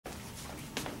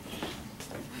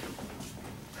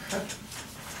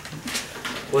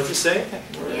What's it say?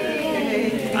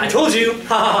 Yay. I told you!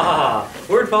 Ha ha ha ha!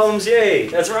 Word problems, yay!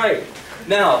 That's right.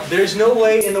 Now, there's no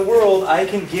way in the world I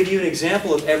can give you an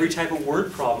example of every type of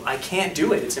word problem. I can't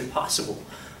do it. It's impossible.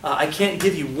 I can't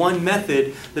give you one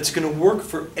method that's going to work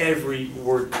for every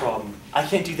word problem. I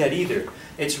can't do that either.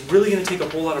 It's really going to take a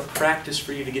whole lot of practice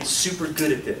for you to get super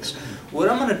good at this. What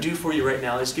I'm going to do for you right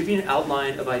now is give you an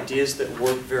outline of ideas that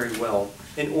work very well,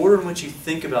 in order in which you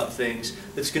think about things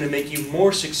that's going to make you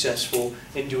more successful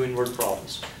in doing word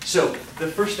problems. So, the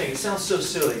first thing, it sounds so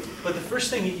silly, but the first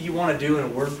thing you want to do in a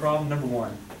word problem, number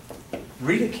one,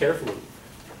 read it carefully.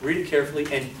 Read it carefully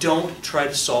and don't try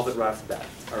to solve it right off the bat.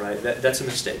 All right, that's a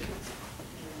mistake.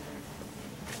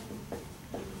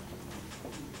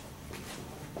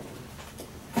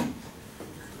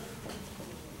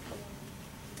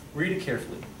 Read it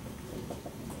carefully.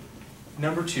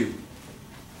 Number two,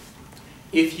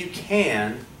 if you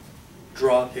can,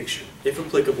 draw a picture. If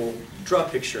applicable, draw a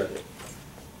picture of it.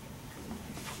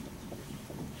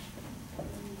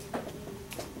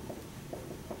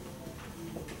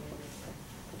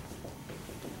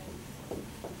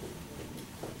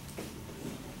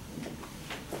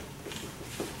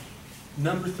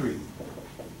 Number three.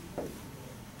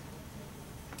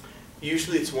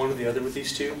 Usually it's one or the other with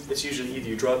these two. It's usually either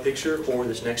you draw a picture or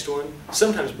this next one.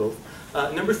 Sometimes both.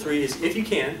 Number three is, if you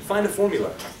can, find a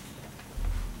formula.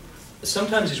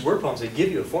 Sometimes these word problems, they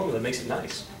give you a formula that makes it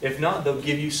nice. If not, they'll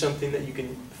give you something that you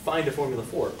can find a formula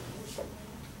for.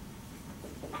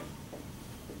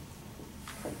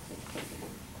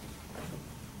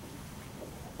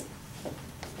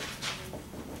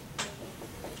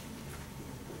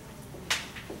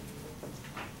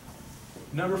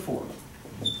 Number four.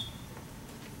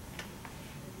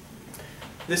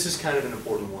 This is kind of an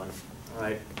important one, all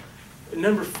right?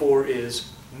 Number four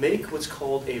is make what's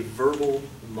called a verbal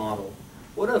model.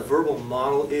 What a verbal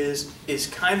model is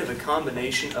kind of a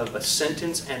combination of a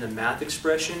sentence and a math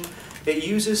expression. It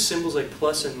uses symbols like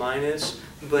plus and minus,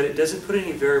 but it doesn't put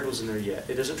any variables in there yet.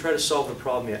 It doesn't try to solve the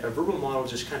problem yet. A verbal model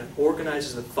just kind of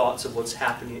organizes the thoughts of what's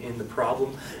happening in the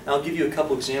problem. And I'll give you a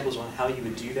couple examples on how you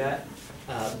would do that.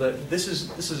 But this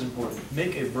is important.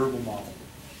 Make a verbal model.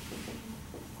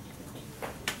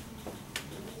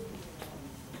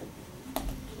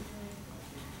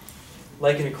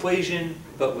 Like an equation,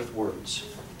 but with words.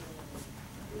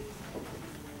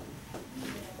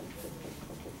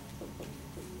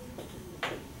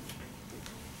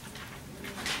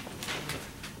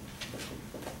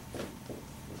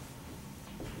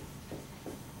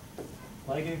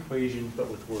 Like an equation, but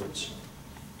with words.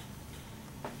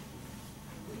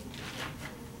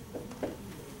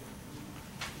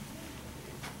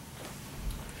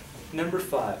 Number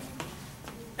five.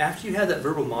 After you have that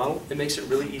verbal model, it makes it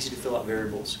really easy to fill out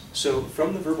variables. So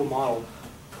from the verbal model,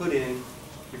 put in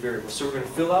your variables. So we're going to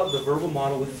fill out the verbal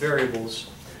model with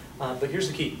variables. But here's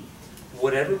the key.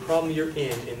 Whatever problem you're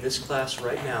in this class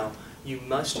right now, you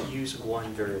must use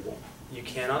one variable. You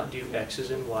cannot do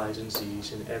x's and y's and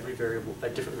z's in every variable, a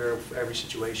different variable for every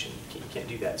situation. You can't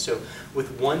do that. So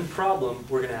with one problem,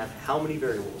 we're going to have how many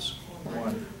variables?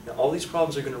 One. Now all these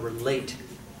problems are going to relate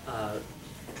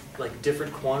like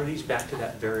different quantities back to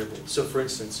that variable. So for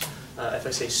instance, if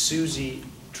I say Susie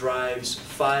drives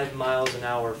 5 miles an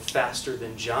hour faster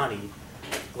than Johnny,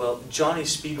 well,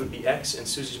 Johnny's speed would be x and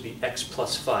Susie's would be x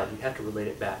plus 5. You have to relate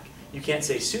it back. You can't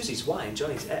say Susie's y and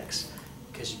Johnny's x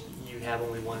because you have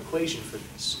only one equation for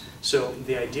this. So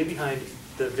the idea behind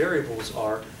the variables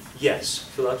are, yes,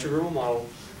 fill out your verbal model,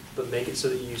 but make it so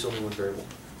that you use only one variable.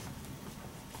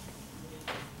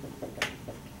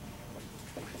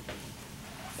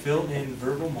 Fill in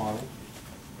verbal model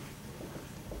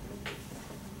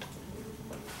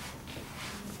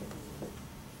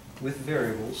with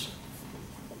variables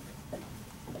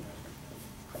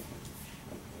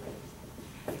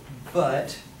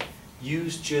but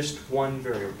use just one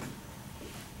variable.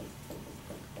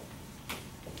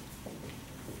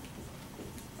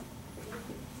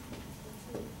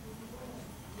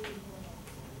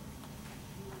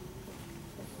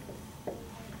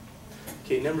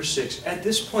 Okay, number 6. At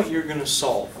this point, you're going to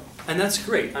solve. And that's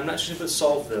great. I'm not just going to put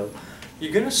solve, though.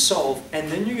 You're going to solve,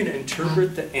 and then you're going to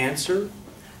interpret the answer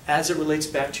as it relates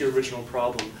back to your original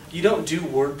problem. You don't do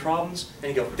word problems,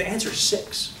 and you go, the answer is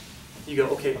 6. You go,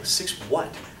 okay, 6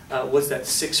 what? Was that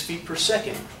 6 feet per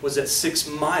second? Was that 6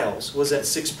 miles? Was that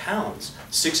 6 pounds?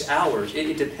 6 hours?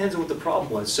 It depends on what the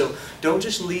problem was. So don't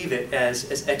just leave it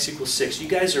as x equals 6. You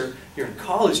guys you're in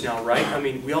college now, right? I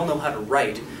mean, we all know how to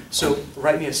write. So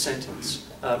write me a sentence.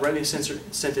 Write me a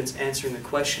sentence answering the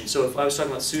question. So if I was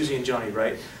talking about Susie and Johnny,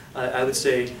 right? I would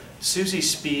say Susie's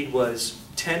speed was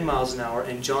 10 miles an hour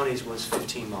and Johnny's was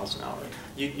 15 miles an hour.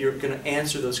 You're going to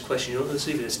answer those questions. You don't just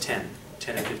leave it as 10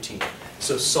 and 15.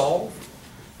 So solve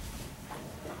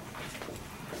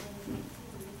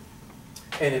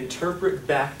and interpret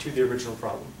back to the original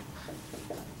problem.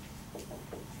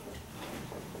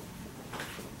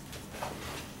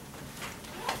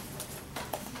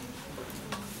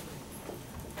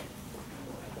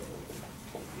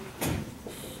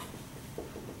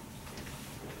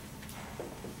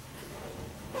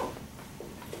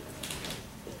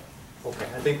 Okay,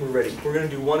 I think we're ready. We're going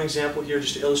to do one example here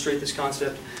just to illustrate this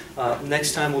concept.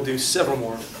 Next time we'll do several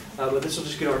more, but this will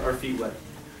just get our feet wet.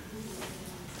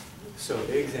 So,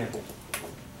 example.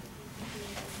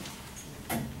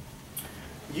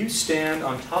 You stand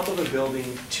on top of a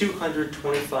building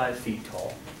 225 feet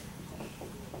tall.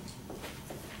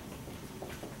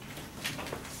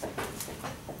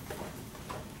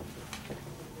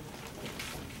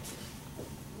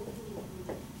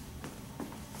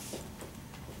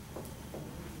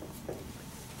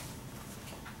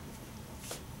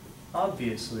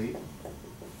 Obviously,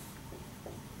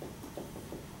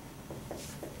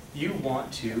 you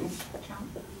want to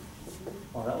jump.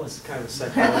 Well, that was kind of a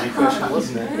psychology question,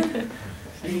 wasn't it?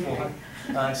 You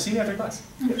want, see you after class.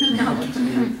 You want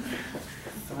to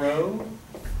throw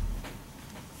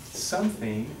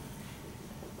something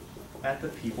at the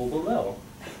people below.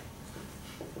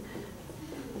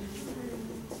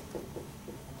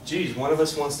 Geez, one of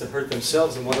us wants to hurt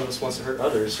themselves and one of us wants to hurt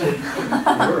others.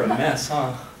 We're a mess,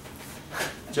 huh?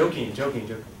 Joking.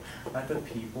 At the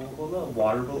people below.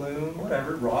 Water balloon,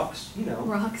 whatever, rocks, you know.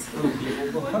 Rocks.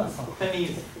 People below. I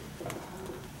mean,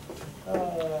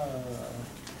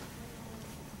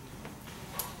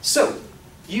 so,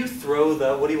 you throw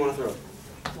the, what do you want to throw?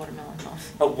 Watermelon.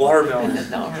 A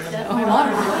watermelon.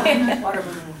 Watermelon.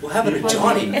 What happened to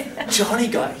Johnny? Johnny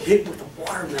got hit with a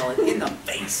watermelon in the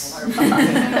face.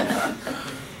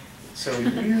 So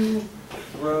you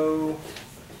throw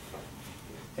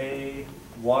a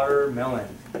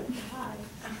watermelon.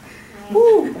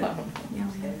 Woo!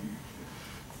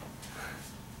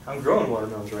 I'm growing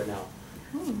watermelons right now.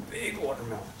 Big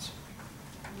watermelons.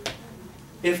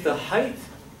 If the height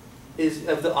is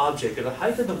of the object, if the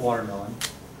height of the watermelon,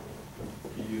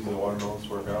 You use the watermelons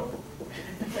to work out.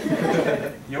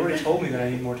 you already told me that I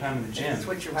need more time in the gym.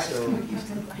 Switch your right. So,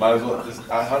 Might as well just,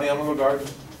 honey, I'm gonna go garden.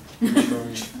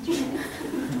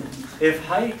 if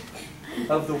height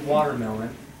of the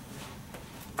watermelon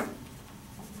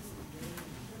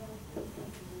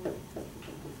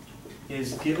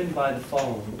is given by the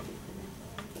following.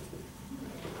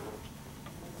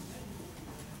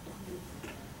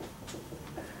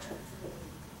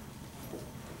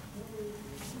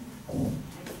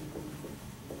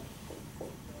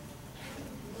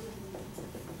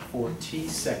 For t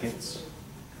seconds,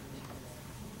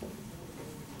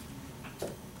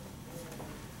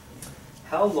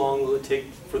 how long will it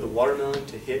take for the watermelon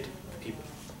to hit people?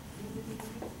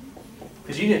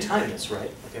 Because you need to time this,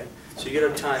 right? Okay. So you get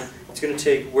up time. It's going to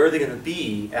take, where are they going to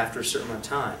be after a certain amount of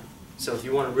time? So if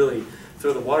you want to really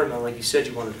throw the watermelon, like you said,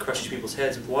 you want to crush people's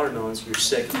heads with watermelons, you're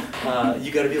sick.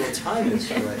 You got to be able to time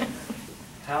this, right?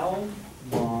 How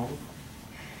long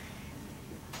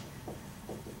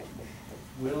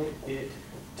will it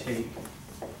take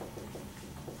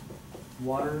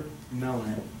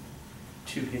watermelon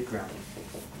to hit ground?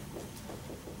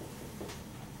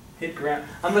 Hit ground.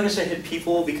 I'm not going to say hit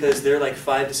people because they're like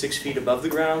 5 to 6 feet above the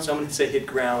ground, so I'm going to say hit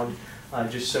ground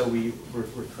just so we're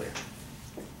clear.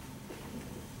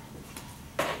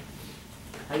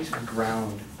 How do you say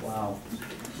ground? Wow.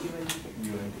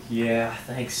 Yeah,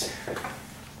 thanks.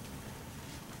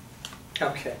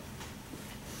 Okay.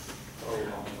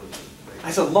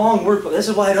 That's a long word problem. This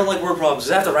is why I don't like word problems.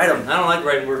 I have to write them. I don't like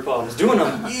writing word problems. Doing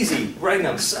them, easy. Writing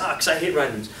them sucks. I hate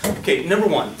writing them. Okay, number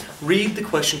one, read the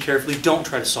question carefully. Don't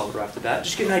try to solve it right off the bat.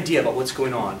 Just get an idea about what's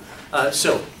going on.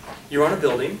 So, you're on a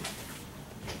building.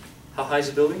 How high is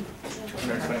the building?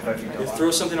 225 feet You tall.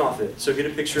 throw something off it. So get a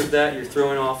picture of that. You're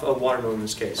throwing off a watermelon in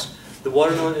this case. The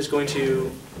watermelon is going to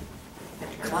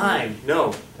climb.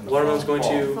 No. The watermelon is going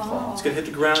to, it's going to hit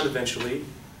the ground eventually.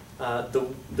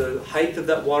 The height of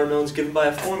that watermelon is given by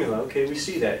a formula. Okay, we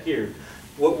see that here.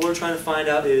 What we're trying to find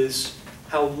out is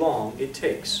how long it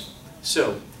takes.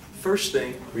 So, first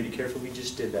thing, read it carefully, we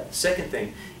just did that. Second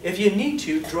thing, if you need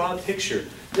to, draw a picture.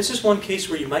 This is one case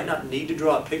where you might not need to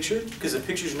draw a picture because the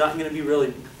picture is not going to be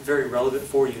really very relevant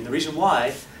for you. And the reason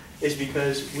why is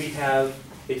because we have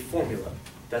a formula.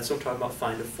 That's what I'm talking about,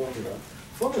 find a formula.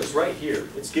 The formula is right here.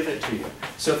 It's given it to you.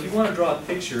 So if you want to draw a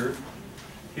picture,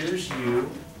 here's you,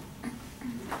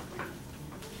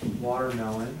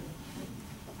 watermelon,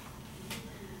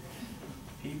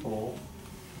 people.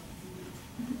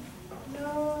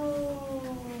 No.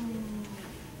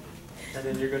 And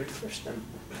then you're going to crush them.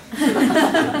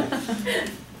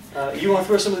 You want to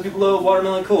throw some of the people below?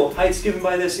 Watermelon, cool. Heights given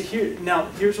by this. Now,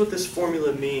 here's what this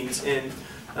formula means. And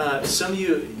some of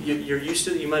you're used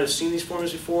to it. You might have seen these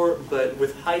formulas before, but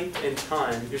with height and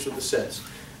time, here's what this says.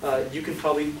 You can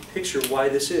probably picture why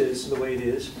this is the way it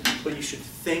is, but you should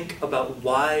think about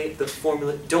why the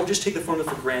formula. Don't just take the formula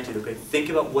for granted, okay? Think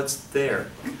about what's there.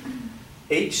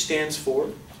 H stands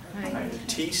for,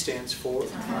 T stands for,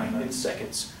 in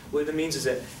seconds. What it means is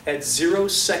that at 0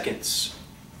 seconds,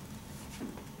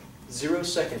 0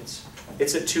 seconds,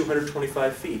 it's at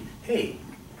 225 feet. Hey,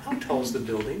 how tall is the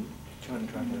building?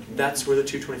 225 feet. That's where the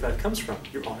 225 comes from.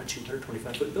 You're on a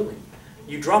 225-foot building.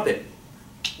 You drop it.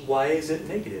 Why is it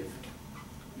negative?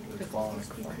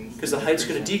 Because the height's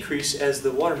going to decrease as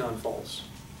the watermelon falls.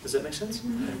 Does that make sense?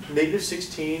 Mm-hmm. Negative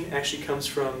 16 actually comes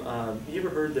from, you ever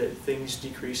heard that things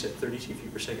decrease at 32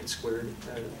 feet per second squared,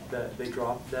 that they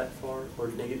drop that far, or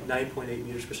negative 9.8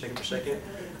 meters per second?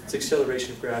 It's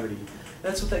acceleration of gravity.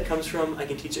 That's what that comes from. I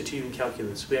can teach it to you in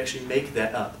calculus. We actually make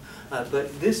that up.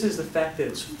 But this is the fact that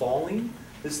it's falling.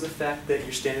 This is the fact that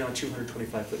you're standing on a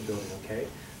 225-foot building, okay?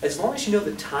 As long as you know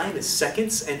that time is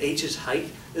seconds and h is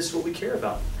height, this is what we care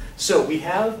about. So we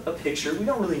have a picture. We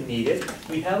don't really need it.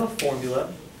 We have a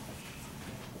formula.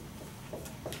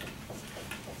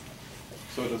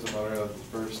 So it doesn't matter that the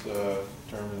first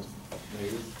term is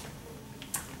negative?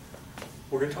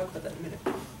 We're going to talk about that in a minute.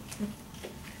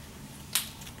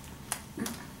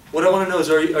 What I want to know is,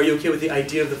 are you okay with the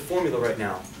idea of the formula right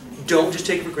now? Don't just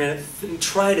take it for granted.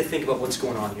 Try to think about what's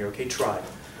going on here, okay? Try.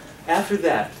 After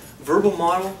that, verbal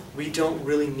model, we don't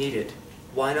really need it.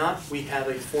 Why not? We have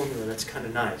a formula that's kind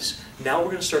of nice. Now we're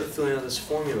going to start filling out this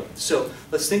formula. So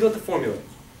let's think about the formula.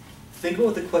 Think about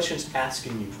what the question's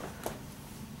asking you.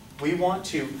 We want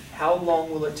to, how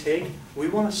long will it take? We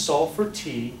want to solve for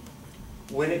t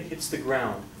when it hits the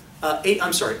ground.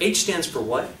 H stands for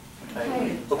what?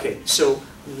 Okay, so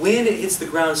when it hits the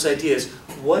ground, this idea is,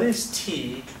 what is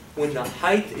t when the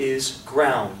height is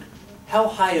ground? How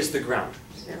high is the ground?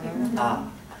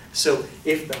 0. So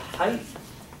if the height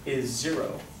is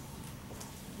 0,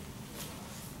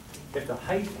 if the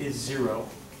height is 0,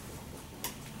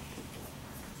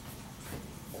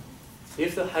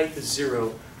 if the height is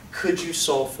 0, could you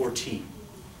solve for t?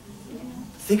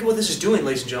 Think of what this is doing,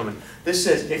 ladies and gentlemen. This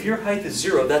says, if your height is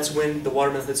 0, that's when the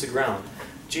watermelon hits the ground.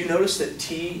 Do you notice that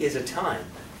t is a time?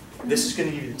 This is going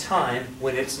to give you the time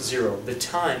when it's 0, the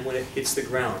time when it hits the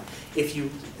ground. If you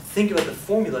think about the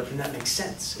formula, then that makes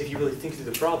sense, if you really think through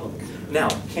the problem. Now,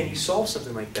 can you solve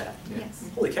something like that? Yes.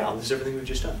 Holy cow, this is everything we've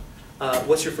just done.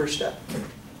 What's your first step?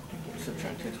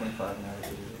 Subtract 225 and add it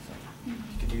to You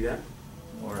could do that.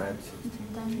 or add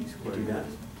 16 You squared. could do that.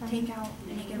 Take out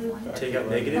 -1. Take out Oh,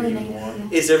 negative.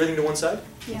 negative. Is everything to one side?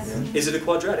 Yes. Is it a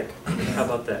quadratic? How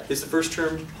about that? Is the first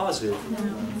term positive? No.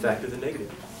 Factor the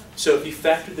negative. So if you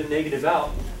factor the negative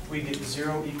out, we get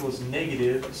 0 equals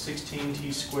negative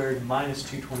 16t squared minus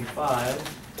 225.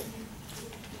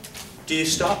 Do you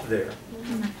stop there?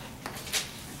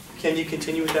 Can you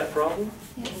continue with that problem?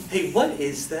 Yes. Hey, what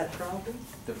is that problem?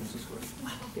 Difference of squares.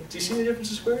 Do you see the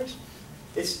difference of squares?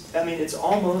 It's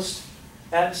almost,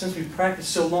 since we've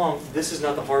practiced so long, this is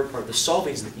not the hard part. The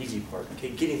solving is the easy part. Okay,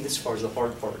 getting this far is the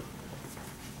hard part.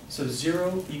 So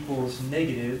 0 equals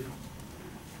negative.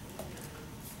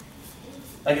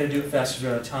 I got to do it fast because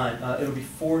we're out of time. It'll be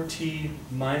 4t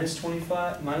minus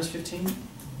 15,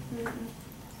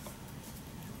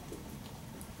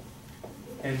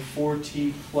 and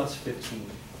 4t plus 15.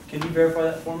 Can you verify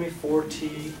that for me?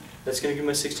 4t, that's going to give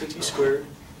me 16t squared,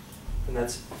 and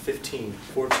that's 15.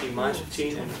 4t minus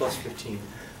 15 and plus 15.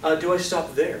 Do I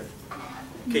stop there?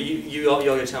 Okay, y'all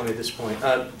got to tell me at this point.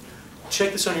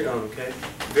 Check this on your own, okay?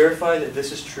 Verify that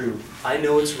this is true. I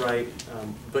know it's right,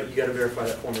 but you got to verify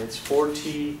that for me. It's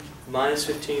 4t minus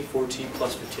 15, 4t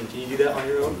plus 15. Can you do that on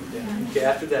your own? Yeah. Okay,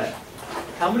 after that,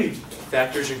 how many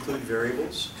factors include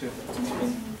variables? 2.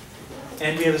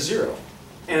 And we have a 0.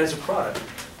 And it's a product.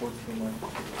 14 minus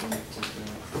 15 equals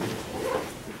 0.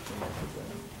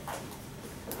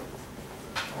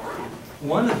 15.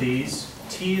 One of these,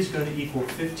 t is going to equal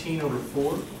 15 over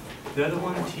 4. The other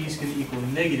one, t is going to equal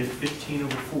negative 15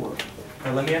 over 4.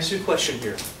 Now let me ask you a question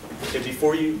here, okay,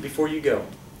 before you go.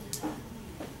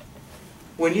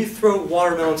 When you throw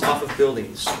watermelons off of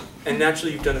buildings, and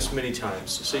naturally you've done this many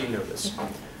times, so you know this.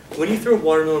 When you throw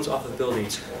watermelons off of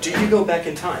buildings, do you go back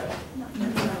in time?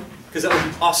 Because that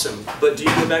would be awesome, but do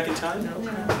you go back in time?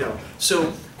 No.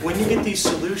 So when you get these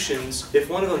solutions, if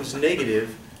one of them is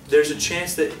negative, there's a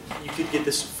chance that you could get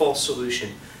this false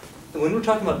solution. when we're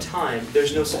talking about time,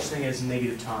 there's no such thing as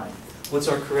negative time. What's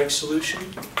our correct solution?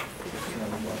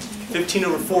 15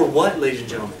 over 4 what, ladies and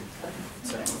gentlemen?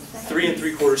 3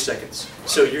 3/4 seconds.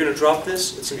 So you're going to drop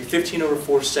this, it's going to be 15 over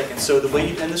 4 seconds. So the way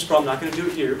you end this problem, I'm not going to do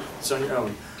it here, it's on your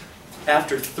own.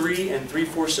 After 3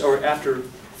 3/4, or after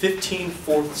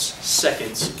 15/4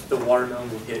 seconds, the watermelon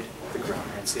will hit the ground.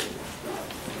 That's it.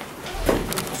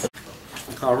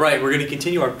 All right, we're going to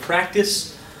continue our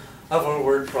practice of our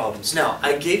word problems. Now,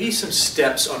 I gave you some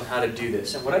steps on how to do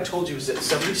this, and what I told you is that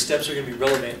some of these steps are going to be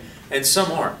relevant and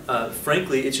some aren't.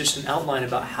 Frankly, it's just an outline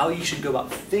about how you should go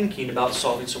about thinking about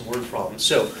solving some word problems.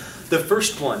 So, the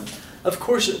first one, of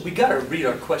course, we got to read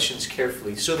our questions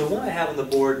carefully. So the one I have on the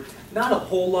board, not a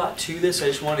whole lot to this, I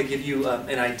just want to give you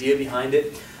an idea behind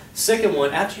it. Second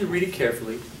one, after you read it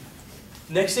carefully,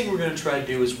 next thing we're going to try to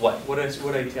do is what? What did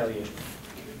I tell you?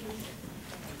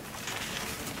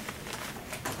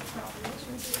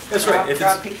 That's right.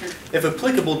 Draw a picture. If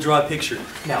applicable, draw a picture.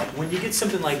 Now, when you get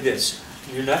something like this,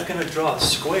 you're not going to draw a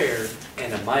square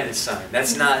and a minus sign.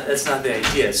 That's not the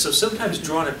idea. So sometimes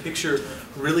drawing a picture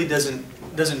really doesn't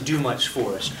do much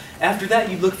for us. After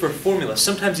that, you look for a formula.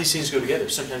 Sometimes these things go together.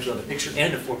 Sometimes you'll have a picture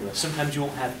and a formula. Sometimes you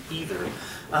won't have either.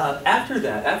 After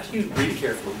that, after you read it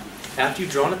carefully, after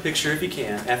you've drawn a picture if you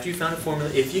can, after you've found a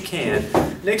formula if you can,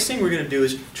 next thing we're going to do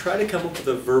is try to come up with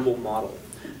a verbal model.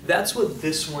 That's what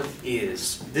this one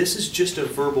is. This is just a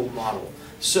verbal model.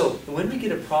 So when we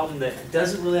get a problem that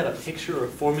doesn't really have a picture or a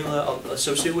formula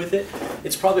associated with it,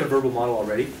 it's probably a verbal model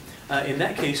already. In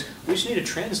that case, we just need to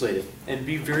translate it and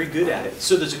be very good at it.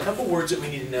 So there's a couple words that we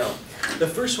need to know. The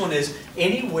first one is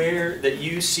anywhere that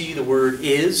you see the word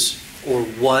is or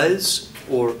was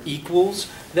or equals,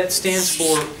 that stands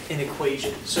for an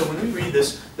equation. So when we read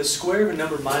this, the square of a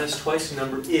number minus twice a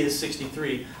number is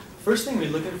 63. First thing we're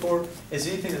looking for is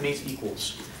anything that means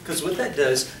equals. Because what that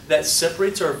does, that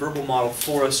separates our verbal model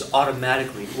for us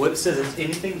automatically. What it says is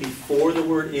anything before the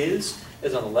word is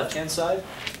on the left-hand side.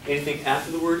 Anything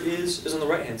after the word is on the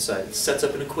right-hand side. It sets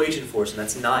up an equation for us, and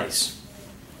that's nice.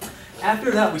 After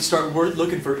that, we start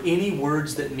looking for any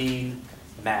words that mean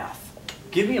math.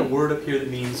 Give me a word up here that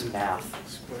means math.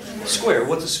 Square.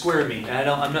 What's a square mean? And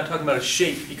I'm not talking about a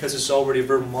shape because it's already a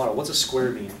verbal model. What's a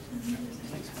square mean?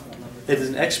 It is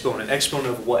an exponent. Exponent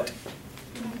of what?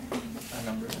 A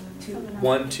number.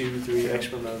 1, 2, 3,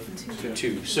 exponent of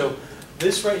 2. So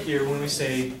this right here, when we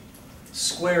say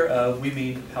square of, we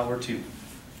mean power 2.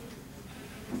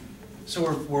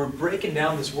 So we're breaking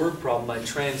down this word problem by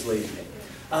translating it.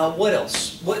 What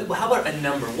else? How about a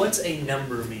number? What's a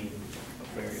number mean?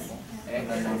 A variable.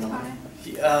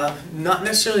 Not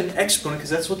necessarily an exponent, because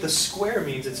that's what the square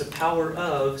means. It's a power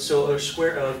of, so a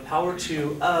square of power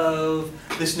 2 of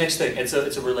this next thing. It's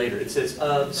a relator. It says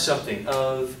of something,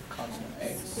 of Constant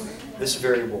x. this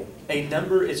variable. A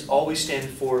number is always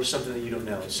standing for something that you don't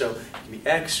know. So it can be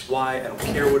x, y, I don't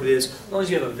care what it is, as long as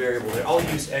you have a variable there. I'll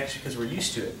use x because we're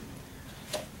used to it.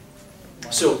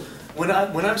 So when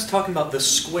I'm talking about the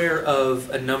square of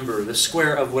a number, the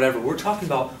square of whatever, we're talking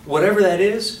about whatever that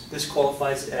is, this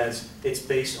qualifies as it's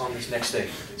based on this next thing.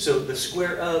 So the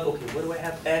square of, okay, what do I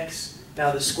have? X.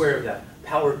 Now the square of that,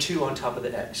 power 2 on top of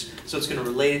the x. So it's going to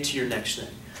relate it to your next thing.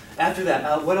 After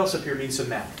that, what else up here means some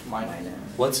math? Minus.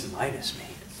 What's minus mean?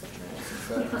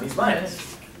 It means minus,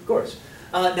 of course.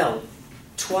 Now,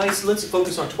 twice, let's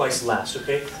focus on twice last,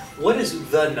 okay? What is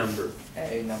the number?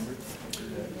 A number.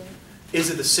 Is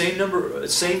it the same number,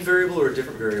 same variable, or a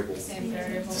different variable? Same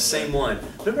variable. It's the same one.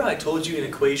 Remember how I told you in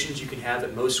equations you can have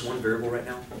at most one variable right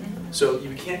now? So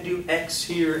you can't do x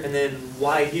here and then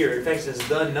y here. In fact, it says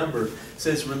the number. It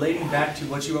says relating back to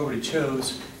what you already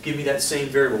chose, give me that same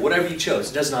variable. Whatever you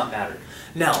chose, it does not matter.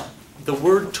 Now, the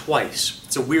word twice,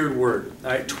 it's a weird word.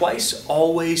 All right? Twice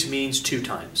always means 2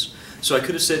 times. So I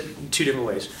could have said 2 different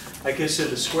ways. I could have said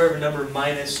the square of a number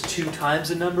minus 2 times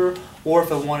the number, or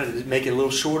if I wanted to make it a little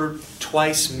shorter,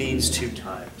 twice means 2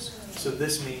 times. So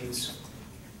this means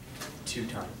 2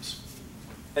 times.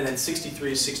 And then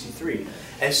 63 is 63.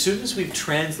 As soon as we've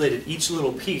translated each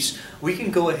little piece, we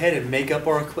can go ahead and make up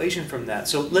our equation from that.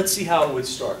 So let's see how it would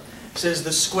start. It says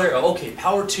the square of, okay,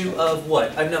 power 2 of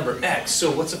what? A number, x. So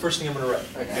what's the first thing I'm going to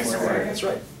write? X squared. That's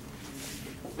right.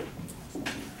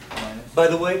 Minus. By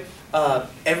the way,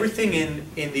 everything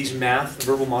in these math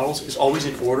verbal models is always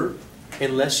in order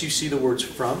unless you see the words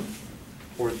from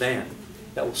or than.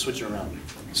 That will switch it around.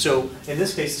 So in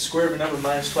this case, the square of a number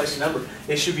minus twice a number,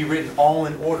 it should be written all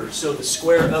in order. So the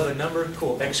square of a number,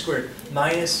 cool, x squared,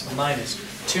 minus,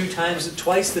 2 times,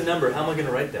 twice the number. How am I going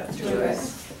to write that?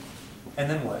 2x. and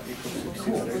then what?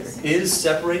 Cool. Is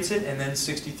separates it, and then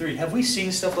 63. Have we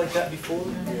seen stuff like that before?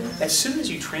 As soon as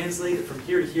you translate it from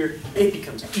here to here, it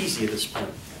becomes easy at this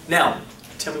point. Now,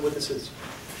 tell me what this is.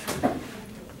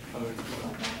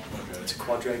 It's a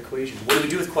quadratic equation. What do we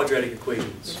do with quadratic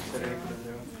equations?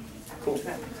 Cool.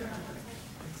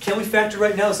 Can we factor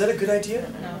right now? Is that a good idea?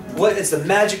 No. What is the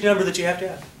magic number that you have to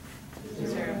have?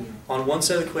 0. On one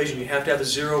side of the equation, you have to have a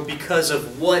 0 because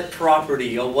of what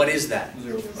property? Oh, what is that?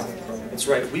 0. That's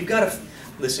right. We've got to,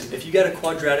 listen, if you got a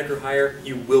quadratic or higher,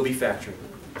 you will be factoring.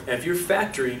 And if you're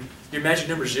factoring, your magic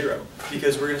number is 0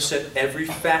 because we're going to set every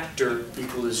factor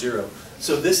equal to 0.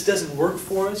 So this doesn't work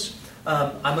for us.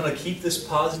 I'm going to keep this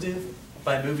positive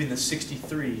by moving the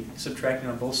 63, subtracting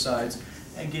on both sides,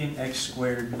 and getting x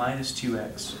squared minus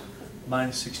 2x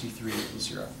minus 63 equals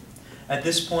 0. At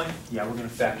this point, yeah, we're going to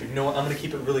factor. You know what? I'm going to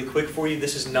keep it really quick for you.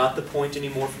 This is not the point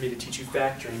anymore for me to teach you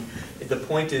factoring. The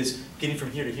point is getting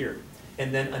from here to here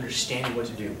and then understanding what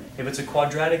to do. If it's a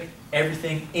quadratic,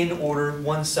 everything in order,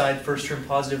 one side, first term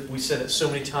positive. We said it so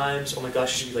many times. Oh my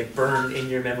gosh, it should be like burned in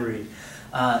your memory.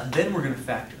 Then we're going to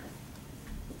factor.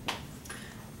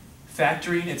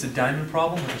 Factoring, it's a diamond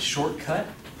problem with a shortcut.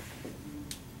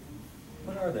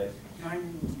 What are they?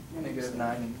 9, negative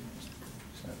 9.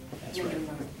 That's right.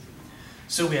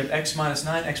 So we have x minus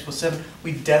 9, x plus 7.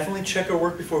 We definitely check our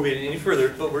work before we get any further,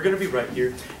 but we're going to be right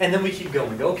here. And then we keep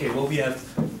going. Okay, well we have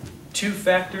 2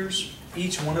 factors.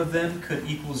 Each one of them could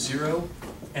equal 0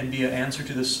 and be an answer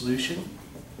to this solution,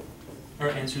 or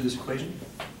answer to this equation.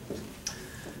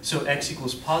 So x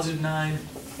equals positive 9,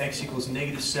 x equals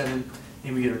negative 7,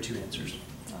 and we get our 2 answers.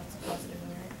 Oh, it's a positive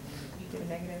one, right? You did a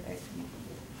negative x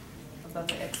above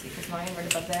the x equals 9.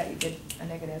 Right above that, you did a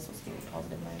negative, so it's going to be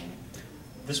positive 9. Right?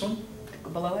 This one?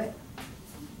 Below it?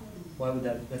 Why would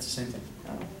that? That's the same thing.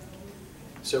 Oh.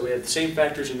 So we have the same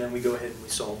factors, and then we go ahead and we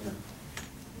solve them.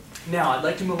 Now, I'd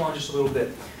like to move on just a little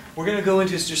bit. We're going to go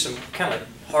into just some kind of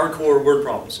hardcore word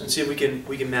problems and see if we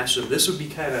can match them. This would be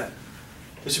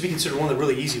considered one of the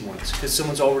really easy ones because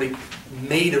someone's already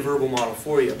made a verbal model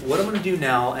for you. What I'm going to do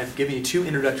now, I'm giving you 2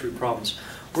 introductory problems.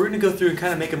 We're going to go through and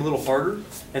kind of make them a little harder,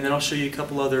 and then I'll show you a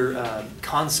couple other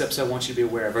concepts I want you to be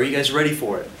aware of. Are you guys ready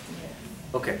for it?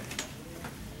 Okay.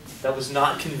 That was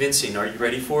not convincing. Are you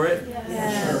ready for it?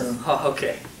 Yes. Oh,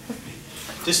 okay.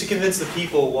 Just to convince the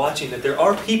people watching that there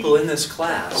are people in this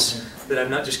class, that I'm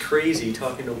not just crazy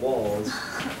talking to walls.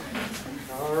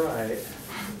 All right.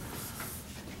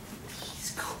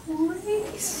 He's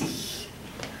crazy.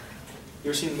 You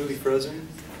ever seen the movie Frozen?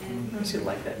 I used to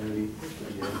like that movie. It was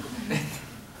pretty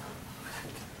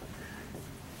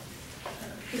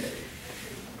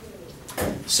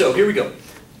good. So here we go.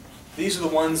 These are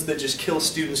the ones that just kill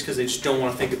students because they just don't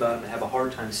want to think about them and have a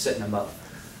hard time setting them up.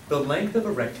 The length of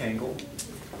a rectangle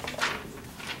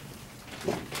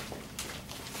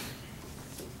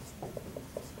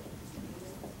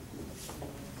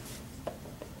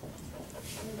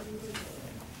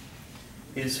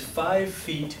is 5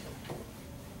 feet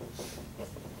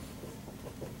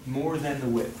more than the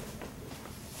width.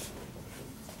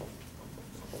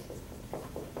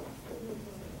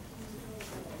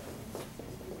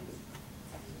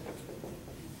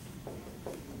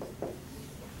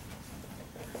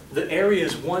 The area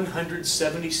is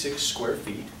 176 square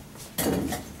feet.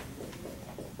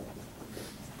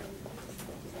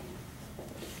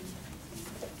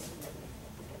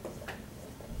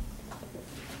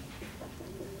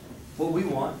 What we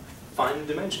want, find the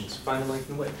dimensions, find the length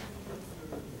and width.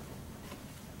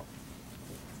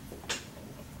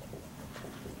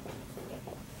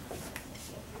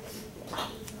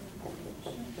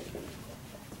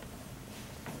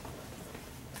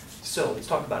 So, let's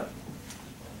talk about it.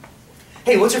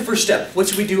 Hey, what's our first step? What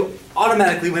should we do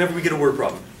automatically whenever we get a word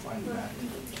problem?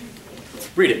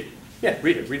 Read it. Yeah,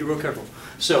 read it. Read it real careful.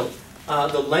 So,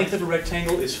 the length of a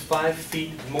rectangle is 5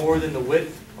 feet more than the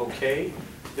width. Okay.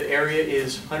 The area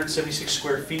is 176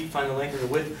 square feet. Find the length and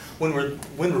the width. When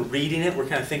we're reading it, we're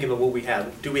kind of thinking about what we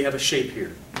have. Do we have a shape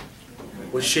here?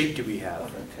 What shape do we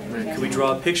have? Can we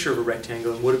draw a picture of a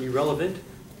rectangle, and would it be relevant?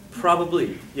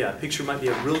 Probably. Yeah, a picture might be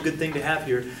a real good thing to have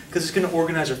here because it's going to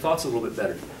organize our thoughts a little bit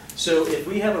better. So if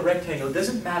we have a rectangle, it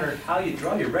doesn't matter how you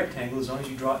draw your rectangle as long as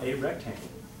you draw a rectangle.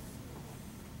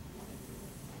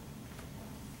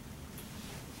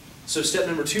 So step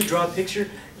number 2, draw a picture.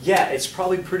 Yeah, it's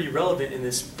probably pretty relevant in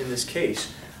this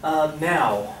case.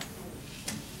 Now,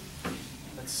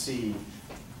 let's see.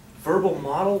 Verbal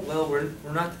model, well, we're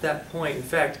not at that point. In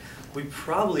fact, we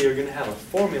probably are going to have a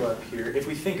formula up here if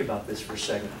we think about this for a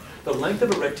second. The length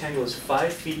of a rectangle is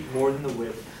 5 feet more than the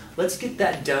width. Let's get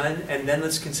that done, and then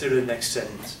let's consider the next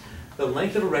sentence. The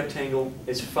length of a rectangle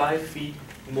is 5 feet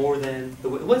more than the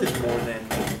width. What is more than?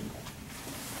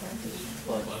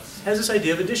 Has this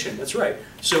idea of addition, that's right.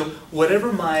 So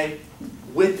whatever my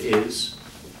width is,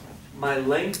 my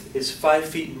length is 5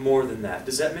 feet more than that.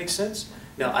 Does that make sense?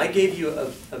 Now I gave you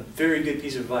a very good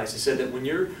piece of advice. I said that when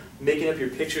you're making up your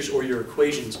pictures or your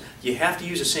equations, you have to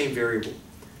use the same variable.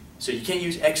 So you can't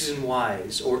use x's and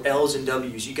y's or l's and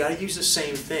w's. You got to use the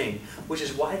same thing, which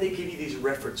is why they give you these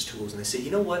reference tools. And they say, you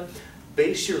know what?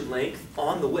 Base your length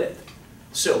on the width.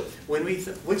 So when we,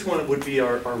 which one would be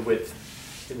our width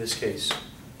in this case?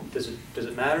 Does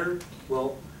it matter?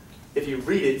 Well, if you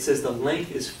read it, it says the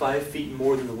length is 5 feet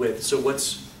more than the width. So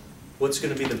what's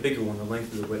going to be the bigger one, the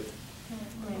length of the width?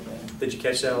 Did you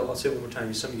catch that? I'll say it one more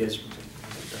time. Some of you guys,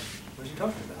 what are you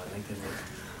talking about? Length and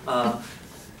width.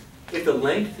 If the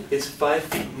length is 5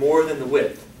 feet more than the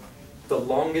width, the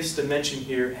longest dimension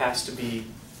here has to be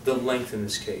the length in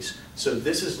this case. So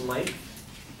this is length.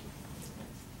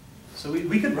 So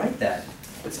we could write that.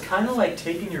 It's kind of like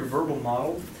taking your verbal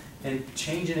model and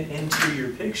changing it into your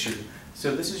picture.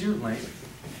 So this is your length,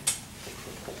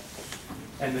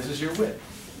 and this is your width.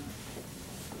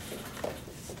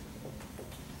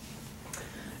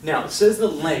 Now, it says the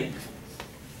length.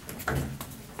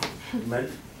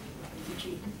 Length.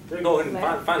 Then go ahead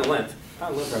and find the length.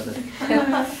 Find the length right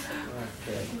there.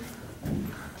 Okay.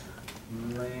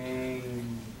 Length.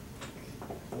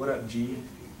 What up, G?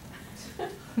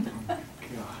 God.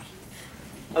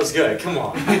 That was good. Come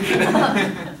on.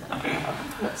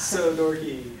 So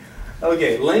dorky.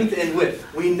 Okay, length and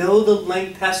width. We know the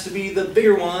length has to be the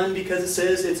bigger one because it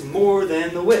says it's more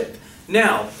than the width.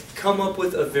 Now, come up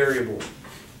with a variable.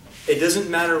 It doesn't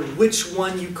matter which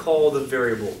one you call the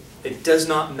variable. It does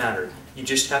not matter. You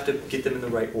just have to get them in the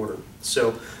right order.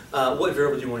 So, what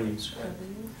variable do you want to use?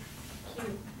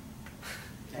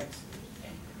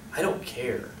 I don't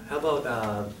care. How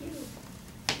about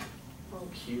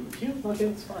Q? Q? Okay,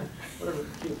 it's fine. Whatever.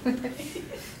 Q.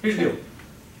 Here's the deal.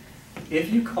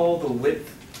 If you call the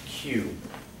width Q,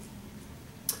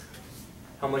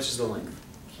 how much is the length?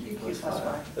 Q plus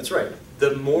 5. That's right.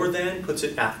 The more than puts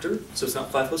it after, so it's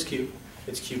not 5 plus Q.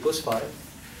 It's Q plus 5.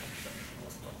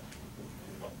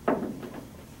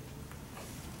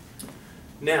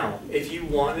 Now, if you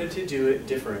wanted to do it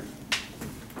different,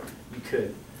 you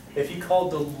could. If you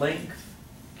called the length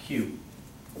Q,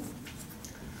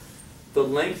 the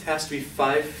length has to be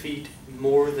 5 feet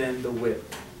more than the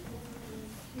width.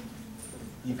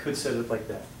 You could set it like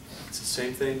that. It's the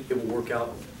same thing. It will work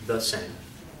out the same.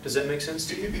 Does that make sense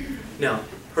to you? Now,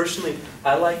 personally,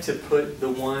 I like to put the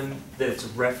one that's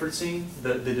referencing,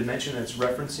 the dimension that's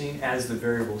referencing as the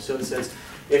variable. So it says,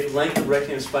 if length of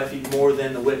rectangle is 5 feet more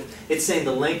than the width, it's saying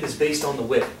the length is based on the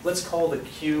width. Let's call the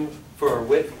Q for our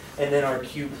width, and then our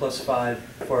Q plus 5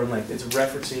 for our length. It's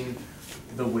referencing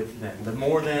the width then. The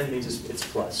more than means it's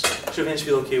plus. Show of hands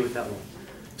feel okay with that one.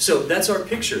 So that's our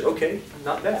picture. Okay,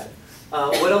 not bad.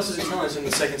 What else is it telling us in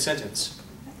the second sentence?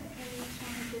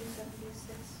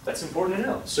 That's important to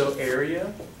know. So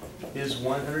area is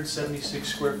 176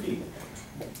 square feet.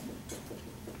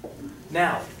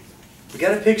 Now, we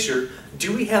got a picture.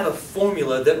 Do we have a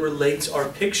formula that relates our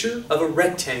picture of a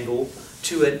rectangle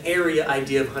to an area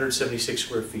idea of 176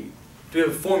 square feet? Do we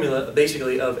have a formula,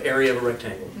 basically, of area of a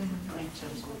rectangle?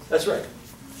 That's right.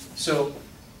 So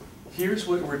here's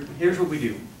what we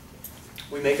do.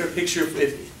 We make our picture,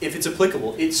 if it's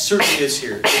applicable. It certainly is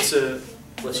here. It's a,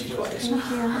 bless you twice.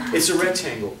 It's a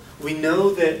rectangle. We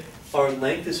know that our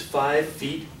length is 5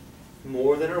 feet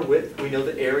more than our width. We know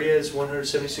the area is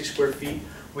 176 square feet.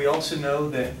 We also know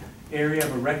that area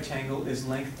of a rectangle is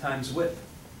length times width.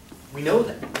 We know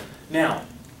that. Now,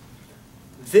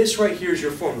 this right here is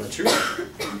your formula, true?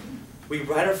 We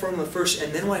write our formula first,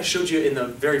 and then what I showed you in the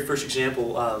very first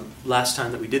example last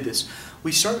time that we did this,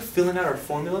 we start filling out our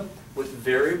formula with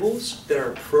variables that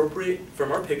are appropriate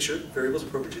from our picture, variables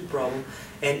appropriate to the problem,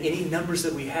 and any numbers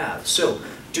that we have. So,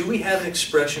 do we have an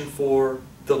expression for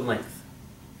the length?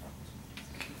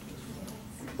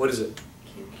 What is it?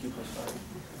 Q plus 5.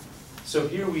 So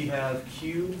here we have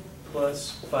Q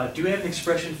plus 5. Do we have an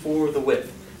expression for the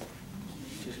width?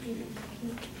 Just Q.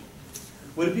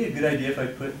 Would it be a good idea if I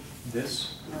put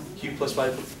this, Q plus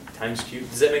 5 times Q?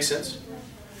 Does that make sense?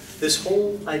 This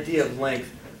whole idea of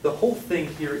length, the whole thing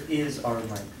here is our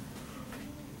length.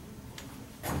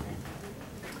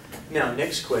 Now,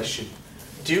 next question.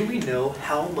 Do we know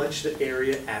how much the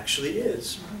area actually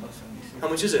is? How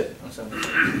much is it?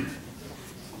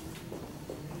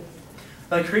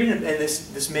 By creating, and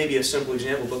this may be a simple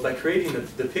example, but by creating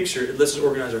the picture, it lets us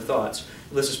organize our thoughts.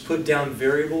 It lets us put down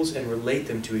variables and relate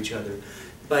them to each other.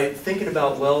 By thinking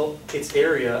about, well, its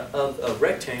area of a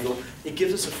rectangle, it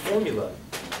gives us a formula.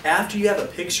 After you have a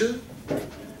picture,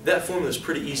 that formula is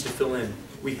pretty easy to fill in.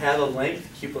 We have a length,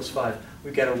 q plus 5.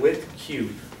 We've got a width, q.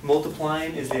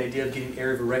 Multiplying is the idea of getting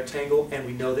area of a rectangle, and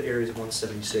we know the area is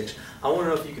 176. I want to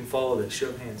know if you can follow this. Show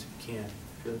of hands if you can.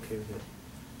 If you're okay with it.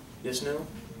 Yes, no?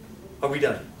 Are we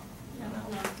done? No.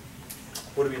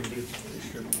 What are we going to do?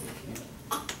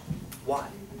 Why?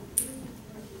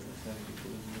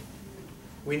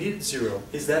 We needed 0.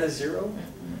 Is that a 0?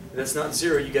 If that's not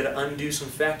 0. You got to undo some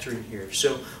factoring here.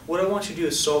 So what I want you to do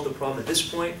is solve the problem. At this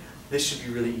point, this should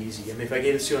be really easy. I mean, if I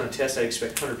gave this to you on a test, I'd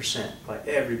expect 100% by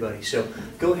everybody. So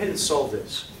go ahead and solve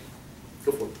this.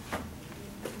 Go for it.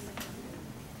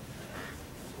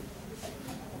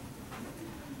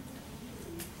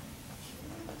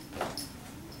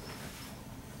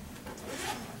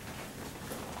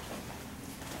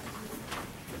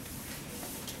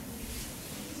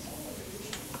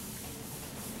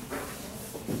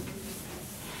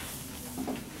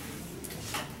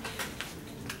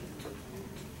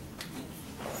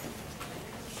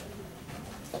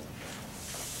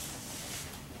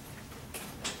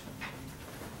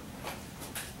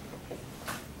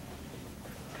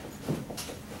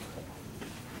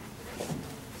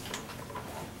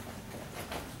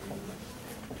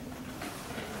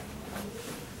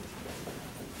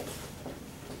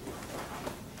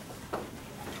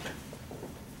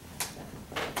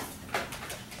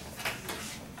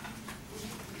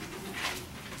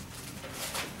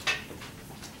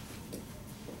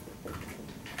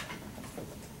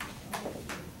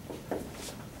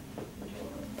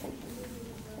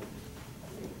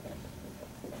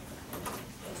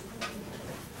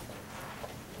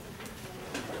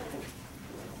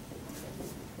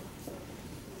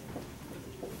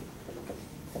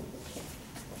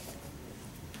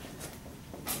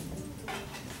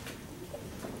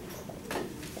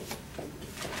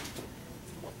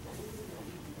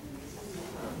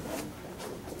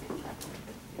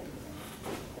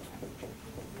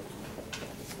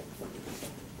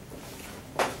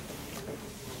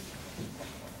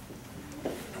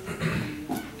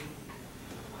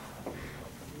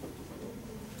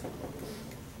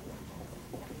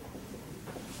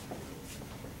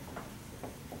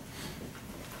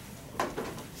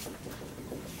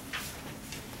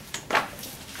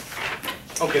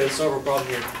 Okay, let's solve our problem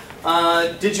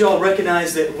here. Did you all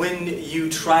recognize that when you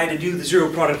try to do the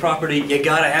zero product property, you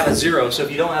gotta have a 0. So if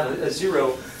you don't have a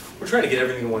 0, we're trying to get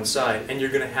everything on one side, and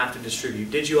you're gonna have to distribute.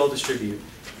 Did you all distribute?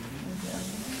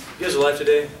 You guys alive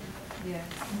today? Yeah.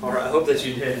 All right, I hope that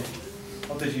you did. I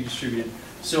hope that you distributed.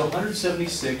 So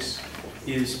 176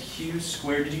 is q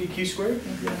squared. Did you get q squared?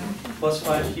 Yeah. Plus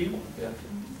 5q? Yeah.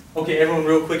 Okay, everyone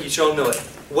real quick, you should all know it.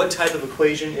 What type of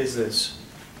equation is this?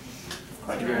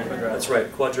 Quadratic. That's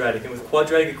right, quadratic. And with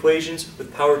quadratic equations,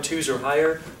 with power 2s or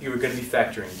higher, you are going to be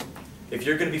factoring. If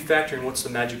you're going to be factoring, what's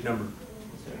the magic number?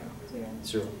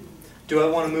 0. Do I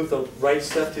want to move the right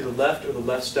stuff to the left or the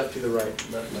left stuff to the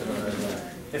right? Left.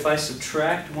 If I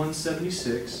subtract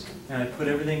 176 and I put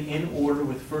everything in order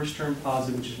with first term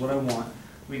positive, which is what I want,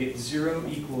 we get 0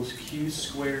 equals q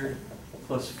squared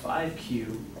plus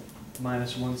 5q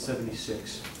minus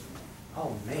 176.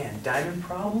 Oh man, diamond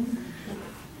problem?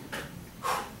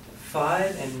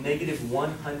 5 and negative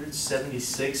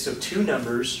 176, so two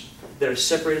numbers that are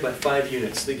separated by 5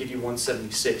 units. They give you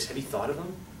 176. Have you thought of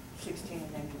them? 16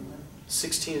 and negative 11.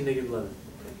 16 and negative 11.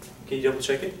 Can you double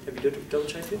check it? Have you double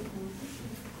checked it?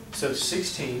 So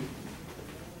 16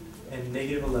 and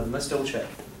negative 11. Let's double check.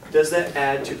 Does that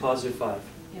add to positive 5?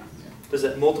 Yeah. Does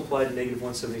that multiply to negative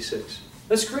 176?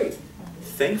 That's great.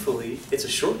 Thankfully, it's a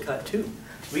shortcut too.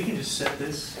 We can just set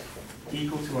this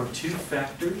equal to our two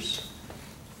factors,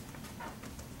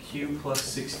 q plus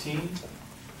 16,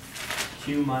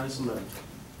 q minus 11.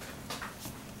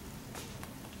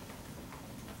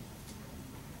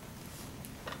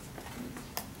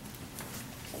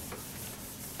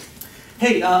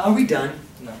 Hey, are we done?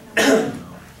 No.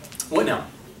 What now?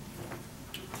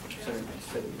 So we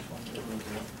just want to do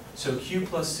that. So q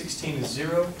plus 16 is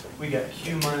 0. We got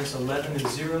q minus 11 is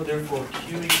 0. Therefore,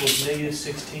 q equals negative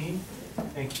 16,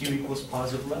 and q equals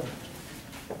positive 11.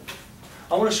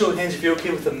 I want to show of hands if you're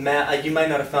okay with the math. You might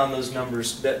not have found those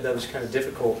numbers. That was kind of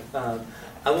difficult.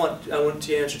 I want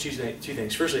to answer two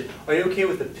things. Firstly, are you okay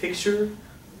with the picture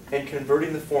and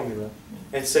converting the formula?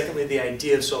 And secondly, the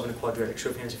idea of solving a quadratic.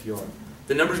 Show of hands if you are.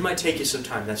 The numbers might take you some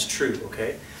time. That's true,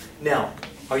 okay? Now,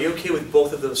 are you okay with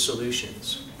both of those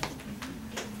solutions?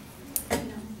 No.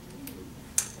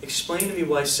 Explain to me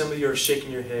why some of you are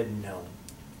shaking your head no.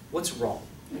 What's wrong?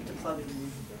 We have to plug it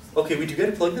in. Okay, we do got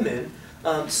to plug them in.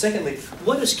 Secondly,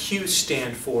 what does Q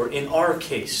stand for in our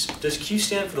case? Does Q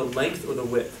stand for the length or the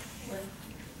width?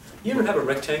 You ever have a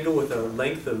rectangle with a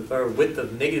length of, or width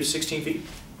of negative 16 feet?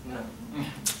 No.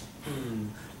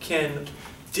 Can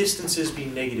distances be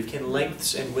negative? Can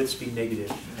lengths and widths be negative?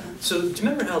 No. So do you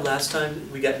remember how last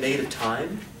time we got negative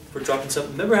time for dropping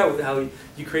something? Remember how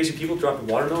you crazy people dropped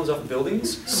watermelons off of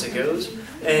buildings? Sickos.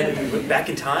 And you went back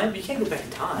in time? You can't go back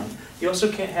in time. You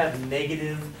also can't have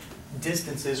negative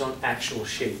distances on actual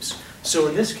shapes. So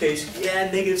in this case,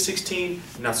 yeah, negative 16,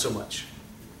 not so much.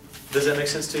 Does that make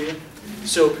sense to you?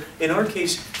 So in our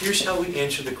case, here's how we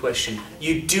answer the question.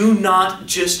 You do not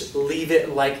just leave it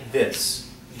like this.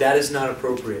 That is not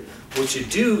appropriate. What you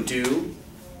do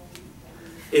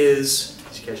is,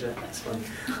 did you catch that? That's funny.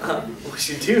 What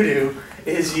you do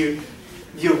is you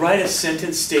write a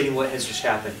sentence stating what has just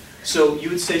happened. So you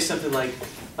would say something like,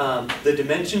 the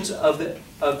dimensions of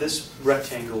this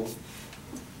rectangle,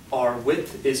 our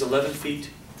width is 11 feet,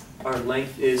 our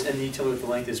length is, and then you tell me what the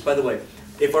length is. By the way,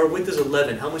 if our width is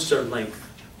 11, how much is our length?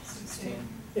 16.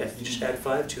 Yeah, you just add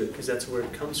 5 to it because that's where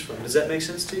it comes from. Does that make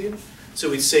sense to you? So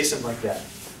we'd say something like that.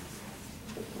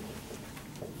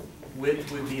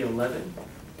 Width would be 11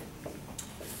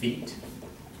 feet,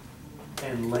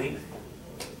 and length,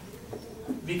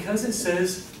 because it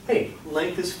says, hey,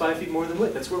 length is 5 feet more than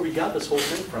width, that's where we got this whole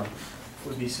thing from,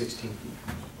 would be 16 feet.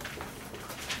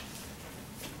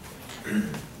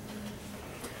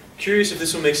 Curious if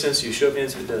this will make sense to you. Show up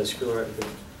hands if it does. You feel all right with it?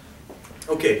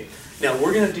 Okay, now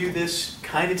we're going to do this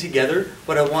kind of together,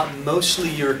 but I want mostly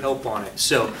your help on it.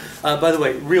 So, by the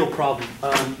way, real problem.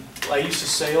 I used to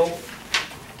sail,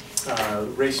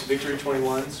 race Victory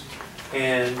 21s,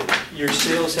 and your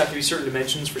sails have to be certain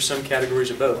dimensions for some categories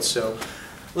of boats. So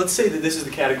let's say that this is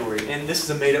the category, and this is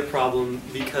a made-up problem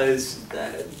because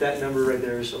that number right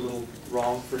there is a little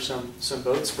wrong for some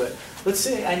boats. But let's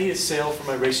say I need a sail for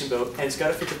my racing boat, and it's got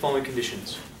to fit the following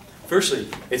conditions. Firstly,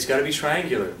 it's got to be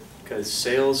triangular, because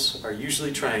sails are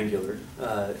usually triangular,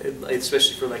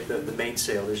 especially for like the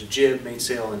mainsail. There's a jib,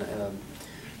 mainsail, and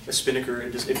a spinnaker,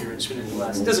 if you're in spinnaker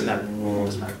class. It doesn't matter. It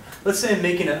doesn't matter. Let's say I'm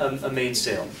making a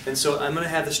mainsail, and so I'm going to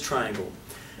have this triangle.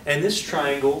 And this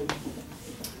triangle,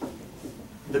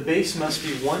 the base must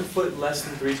be 1 foot less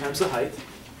than 3 times the height,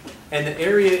 and the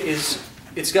area is,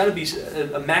 it's got to be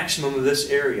a maximum of this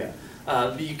area.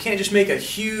 But you can't just make a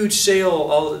huge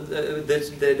sail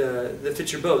that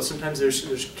fits your boat. Sometimes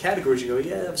there's categories you go,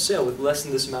 yeah, I have a sail with less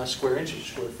than this amount of square inches,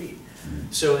 square feet.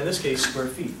 So in this case, square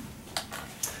feet.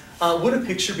 Would a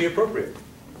picture be appropriate?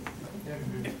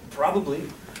 Probably.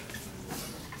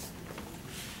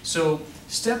 So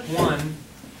step 1,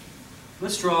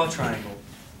 let's draw a triangle.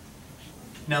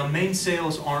 Now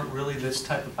mainsails aren't really this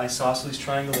type of isosceles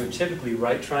triangle. They're typically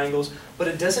right triangles, but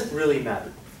it doesn't really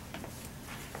matter.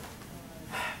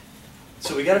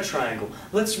 So we got a triangle.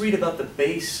 Let's read about the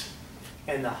base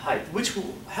and the height.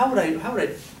 How would I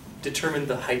determine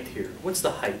the height here? What's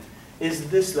the height? Is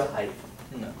this the height?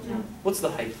 No. What's the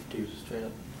height do? Straight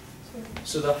up.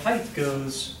 So the height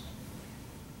goes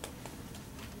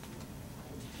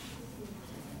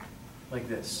like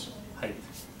this, height.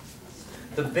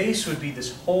 The base would be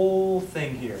this whole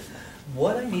thing here.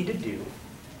 What I need to do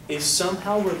is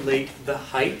somehow relate the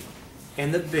height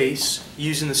and the base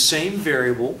using the same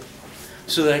variable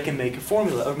so that I can make a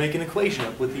formula or make an equation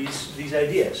up with these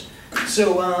ideas.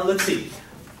 So let's see.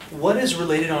 What is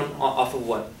related off of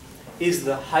what? Is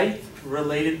the height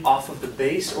related off of the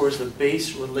base, or is the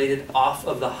base related off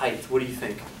of the height? What do you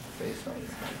think? Base.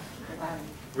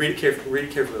 Read it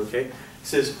carefully, okay? It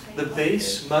says the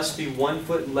base must be 1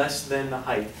 foot less than the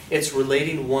height. It's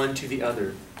relating one to the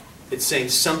other. It's saying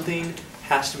something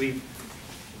has to be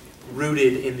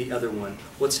rooted in the other one.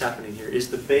 What's happening here? Is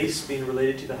the base being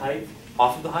related to the height,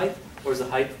 off of the height, or is the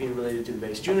height being related to the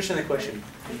base? Do you understand the question?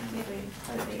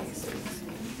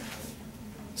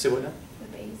 Say what now?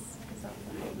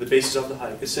 The base is off the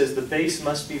height. It says the base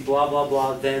must be blah, blah,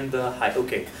 blah, then the height.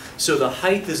 Okay, so the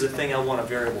height is the thing I want a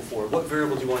variable for. What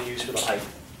variable do you want to use for the height?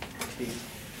 T.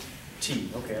 T.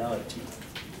 Okay, I like T.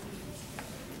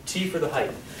 T for the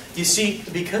height. You see,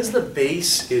 because the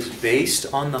base is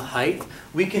based on the height,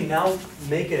 we can now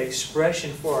make an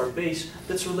expression for our base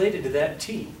that's related to that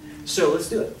T. So let's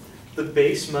do it. The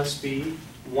base must be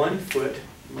 1 foot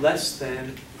less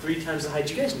than 3 times the height.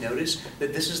 Did you guys notice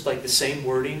that this is like the same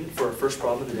wording for our first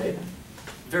problem today?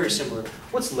 Very similar.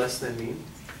 What's less than mean?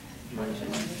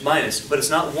 Minus. But it's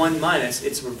not 1 minus,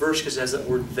 it's reversed because it has that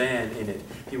word than in it.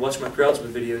 If you watch my pre-algebra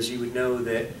videos, you would know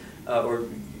that, or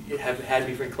you have had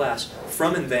me for in class,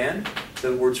 from and than,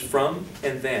 the words from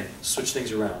and than switch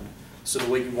things around. So the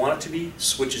way you want it to be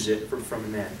switches it from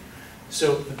and than.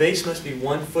 So the base must be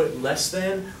 1 foot less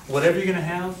than, whatever you're going to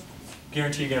have,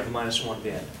 guarantee you're going to have a minus 1 at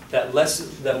the end.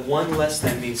 That 1 less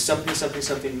than means something, something,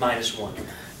 something minus 1.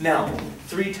 Now,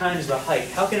 3 times the height.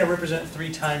 How can I represent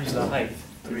 3 times the height?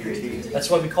 3t. That's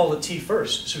why we call it t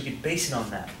first, so we can base it on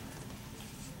that.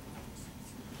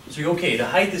 So, okay, the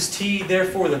height is t,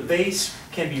 therefore the base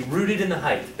can be rooted in the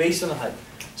height, based on the height.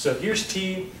 So here's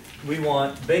t, we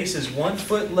want base is 1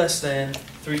 foot less than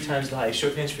 3 times the height. Show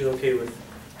of hands if you're okay with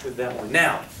that one.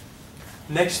 Now,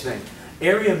 next thing.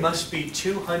 Area must be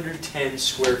 210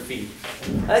 square feet.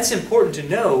 That's important to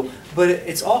know, but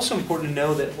it's also important to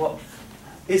know that, well,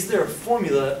 is there a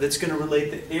formula that's going to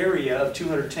relate the area of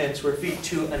 210 square feet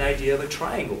to an idea of a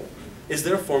triangle? Is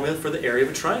there a formula for the area of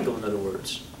a triangle, in other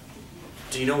words?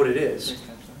 Do you know what it is?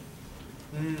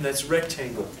 That's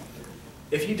rectangle.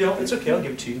 If you don't, it's okay, I'll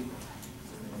give it to you.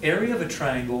 Area of a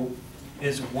triangle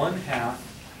is 1/2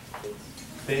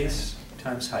 base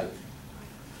times height.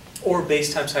 Or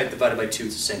base times height divided by 2,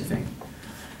 it's the same thing.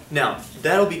 Now,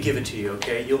 that'll be given to you,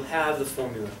 okay? You'll have the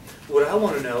formula. What I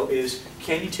want to know is,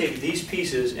 can you take these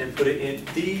pieces and put it in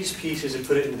these pieces and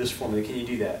put it into this formula? Can you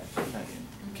do that?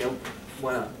 Okay,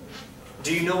 why not?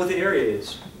 Do you know what the area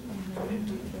is?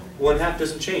 1/2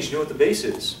 doesn't change. Do you know what the base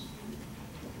is?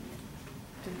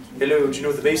 Hello, do you know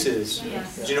what the base is?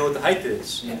 Yes. Do you know what the height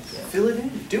is? Yes. Fill it in.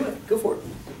 Do it. Go for it.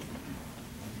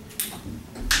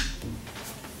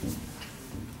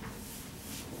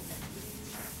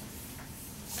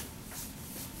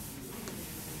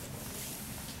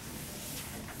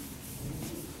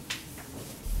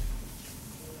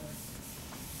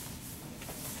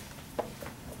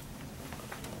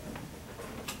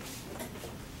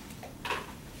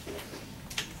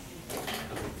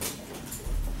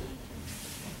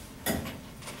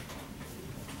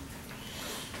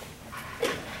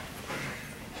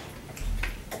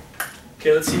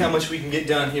 Okay, let's see how much we can get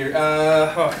done here.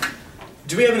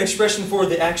 Do we have an expression for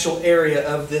the actual area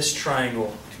of this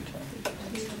triangle?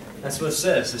 That's what it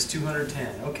says, it's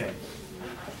 210. Okay.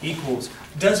 Equals.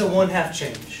 Does a 1/2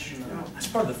 change? That's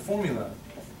part of the formula.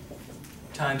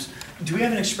 Times. Do we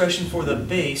have an expression for the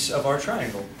base of our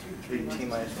triangle? 3t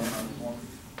minus 1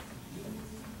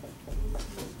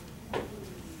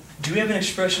 Do we have an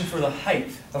expression for the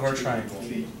height of our triangle?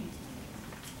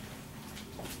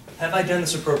 Have I done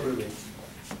this appropriately?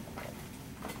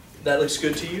 That looks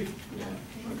good to you?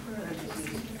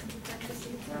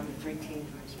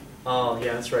 Oh,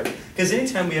 yeah, that's right. Because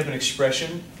anytime we have an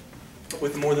expression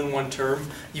with more than one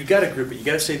term, you've got to group it. You've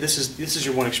got to say this is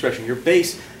your one expression. Your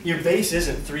base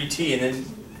isn't 3t and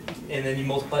then you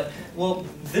multiply. Well,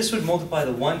 this would multiply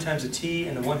the 1 times a t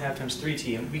and the 1/2 times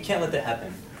 3t, and we can't let that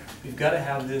happen. We've got to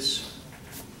have this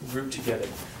grouped together.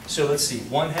 So let's see,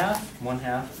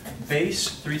 1/2, base,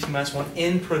 3t minus 1,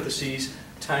 in parentheses,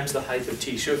 times the height of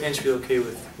t. Show of hands if you're okay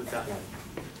with that one.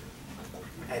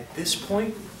 At this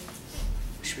point,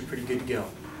 we should be pretty good to go.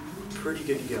 Pretty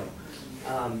good to go.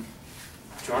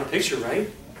 Drawn a picture, right?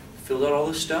 Filled out all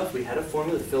this stuff. We had a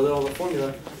formula, filled out all the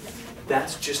formula.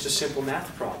 That's just a simple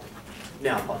math problem.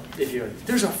 Now, if you're like,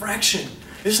 there's a fraction.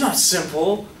 It's not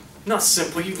simple. Not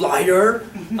simple, you liar.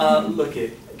 Look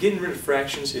it. Getting rid of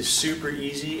fractions is super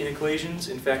easy in equations.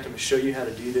 In fact, I'm going to show you how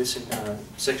to do this in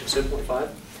section 7.5.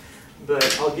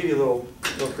 But I'll give you a little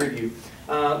preview.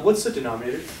 What's the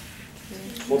denominator?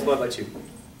 Multiply by 2.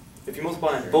 If you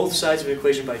multiply on both sides of an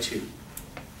equation by 2.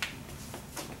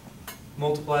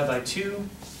 Multiply by 2,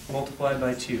 multiply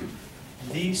by 2.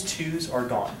 These 2's are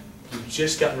gone. You've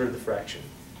just gotten rid of the fraction.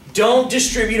 Don't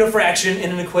distribute a fraction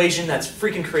in an equation. That's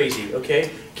freaking crazy,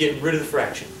 okay? Get rid of the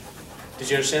fraction. Did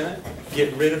you understand that?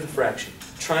 Get rid of the fraction.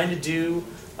 Trying to do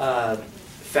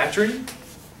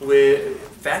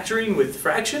factoring with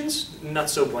fractions, not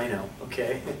so bueno,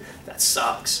 okay? That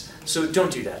sucks. So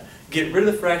don't do that. Get rid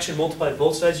of the fraction, multiply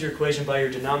both sides of your equation by your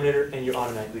denominator, and you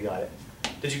automatically got it.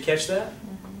 Did you catch that?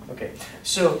 Okay.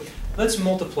 So let's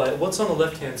multiply. What's on the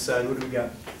left-hand side? What do we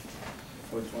got?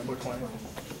 420.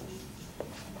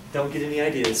 Don't get any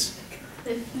ideas.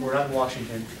 We're not in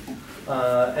Washington.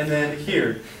 And then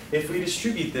here, if we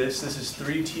distribute this is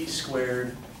 3t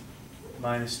squared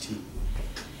minus t.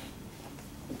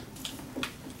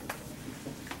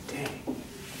 Dang.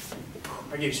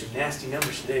 I gave you some nasty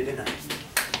numbers today, didn't I?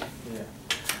 Yeah.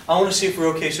 I want to see if we're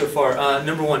okay so far.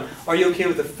 Number one, are you okay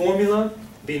with the formula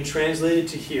being translated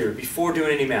to here before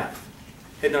doing any math?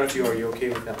 Head nod if you are. Are you okay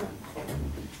with that one?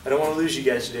 I don't want to lose you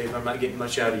guys today if I'm not getting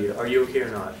much out of you. Are you okay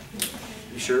or not?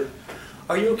 You sure?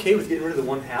 Are you okay with getting rid of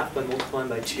the 1/2 by multiplying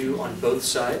by 2 on both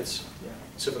sides?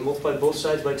 So if I multiply both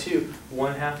sides by 2,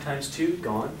 1/2 times 2,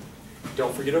 gone.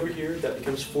 Don't forget over here, that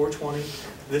becomes 420.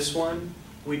 This one,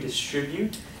 we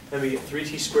distribute, and we get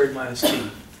 3t squared minus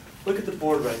t. Look at the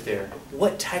board right there.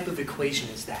 What type of equation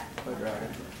is that? Quadratic.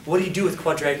 What do you do with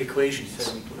quadratic equations?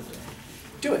 7 equals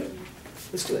Do it.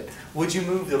 Let's do it. Would you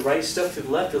move the right stuff to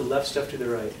the left or the left stuff to the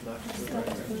right? left to the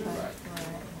right.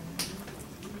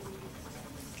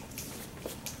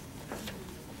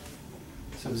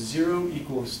 So 0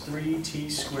 equals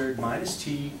 3t squared minus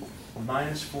t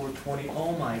minus 420.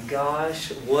 Oh my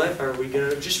gosh, what are we going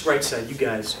to, just right side, you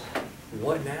guys,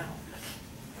 what now?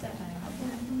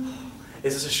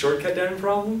 Is this a shortcut down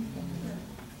problem?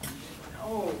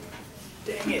 Oh,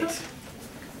 dang it.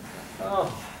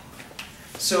 Oh.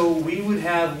 So we would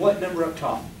have what number up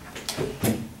top?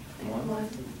 -1.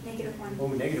 Oh,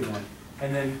 -1.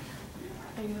 And then,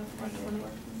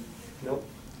 nope.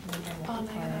 Oh,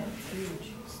 negative.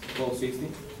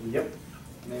 1260? Yep.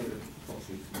 Negative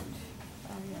 1260.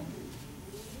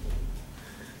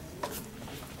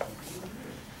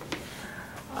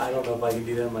 I don't know if I can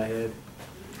do that in my head.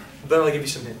 But I'll give you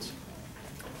some hints.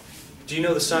 Do you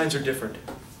know the signs are different?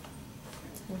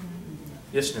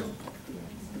 Yes, no?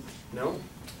 No?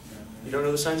 You don't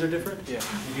know the signs are different? Yeah.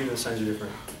 You do know the signs are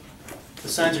different. The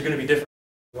signs are going to be different.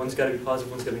 One's got to be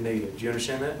positive, one's got to be negative. Do you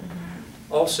understand that?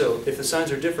 Also, if the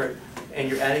signs are different and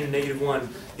you're adding a -1,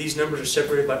 these numbers are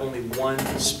separated by only one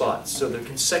spot. So they're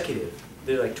consecutive.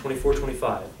 They're like 24,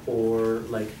 25 or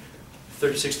like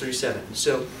 36, 37.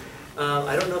 So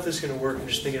I don't know if this is going to work. I'm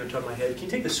just thinking on top of my head. Can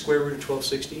you take the square root of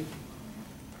 1260?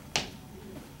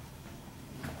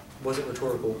 Wasn't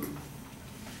rhetorical.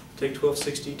 Take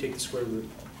 1260, take the square root.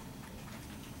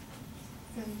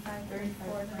 35,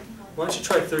 34, Why don't you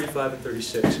try 35 and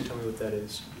 36 and tell me what that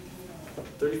is?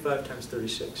 35 times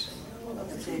 36. How about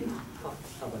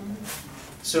that?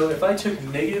 So if I took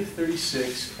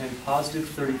 -36 and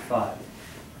 +35,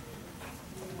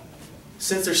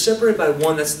 since they're separated by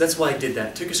 1, that's why I did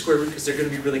that. Took a square root because they're going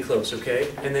to be really close, okay?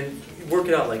 And then work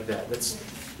it out like that. That's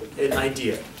an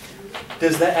idea.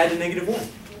 Does that add to -1?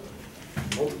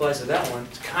 Multiplies to that one.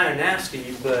 It's kind of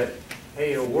nasty, but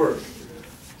hey, it'll work.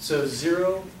 So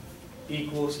 0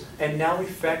 equals, and now we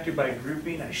factor by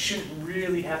grouping. I shouldn't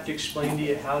really have to explain to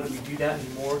you how do we do that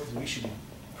anymore, because we should be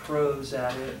pros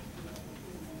at it.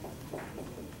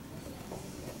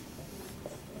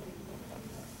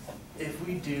 If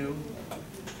we do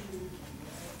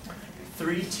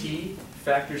 3t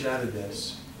factors out of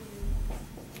this,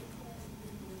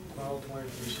 12, 20,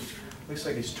 36, looks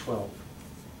like it's 12.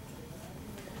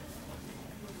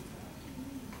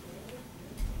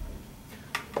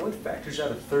 What factors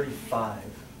out of 35?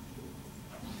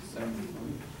 7.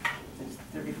 It's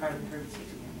 35 and 36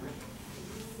 again, right?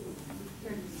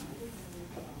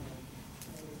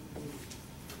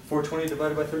 420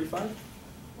 divided by 35?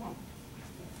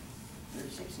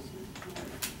 36 is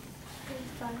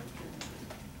 35,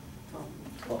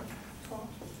 12. 12.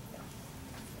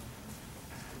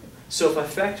 So if I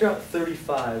factor out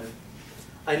 35,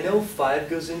 I know 5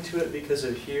 goes into it because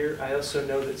of here. I also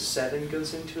know that 7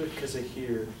 goes into it because of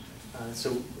here.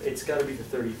 So it's got to be the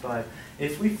 35.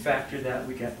 If we factor that,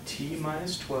 we got t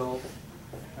minus 12,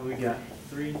 and we got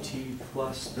 3t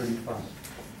plus 35.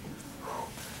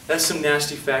 That's some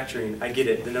nasty factoring. I get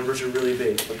it. The numbers are really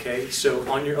big, okay? So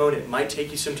on your own, it might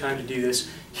take you some time to do this.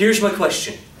 Here's my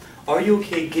question. Are you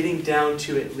okay getting down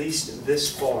to at least this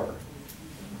far?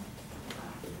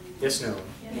 Yes, no?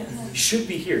 Yes. You should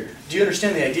be here. Do you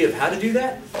understand the idea of how to do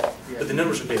that? Yeah. But the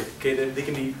numbers are big, okay? They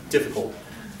can be difficult.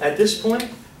 At this point,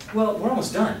 well, we're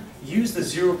almost done. Use the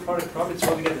zero product problem. That's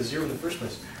why we got the 0 in the first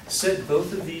place. Set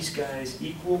both of these guys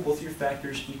equal, both your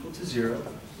factors equal to 0.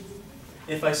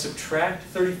 If I subtract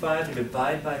 35 and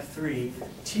divide by 3,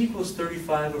 t equals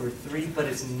 35 over 3, but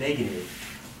it's negative.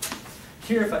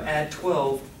 Here, if I add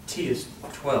 12, t is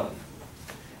 12.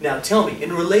 Now tell me,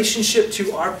 in relationship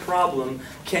to our problem,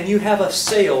 can you have a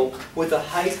sail with a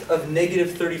height of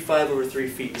 -35 over 3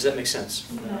 feet? Does that make sense?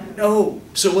 No.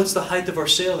 So what's the height of our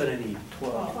sail that I need?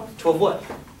 12 12 what?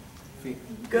 feet.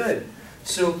 Good.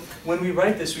 So when we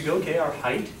write this, we go, okay, our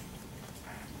height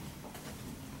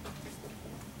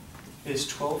is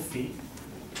 12 feet.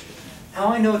 How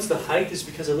I know it's the height is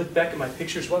because I look back at my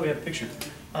pictures. Why we have a picture?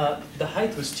 The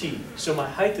height was t. So my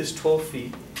height is 12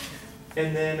 feet.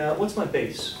 And then what's my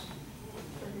base?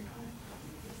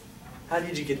 How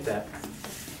did you get that?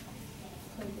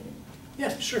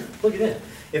 Yeah, sure. Plug it in.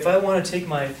 If I want to take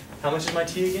my, how much is my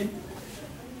t again?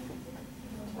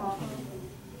 12.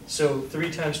 So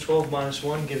 3 times 12 minus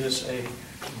 1 gives us a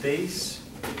base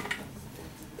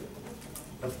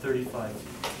of 35.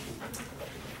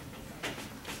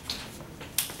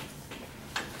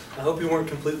 I hope you weren't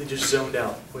completely just zoned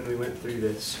out when we went through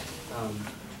this.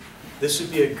 This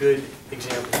would be a good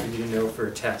example for you to know for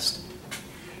a test.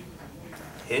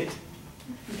 Hint?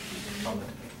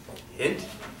 Hint?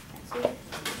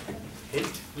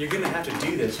 Hint? You're going to have to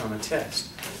do this on a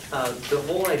test. The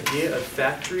whole idea of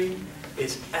factoring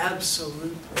is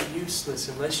absolutely useless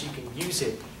unless you can use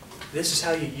it. This is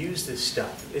how you use this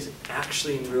stuff. It's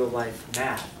actually in real life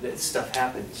math that stuff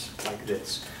happens like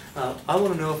this. I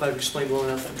want to know if I've explained well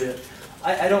enough that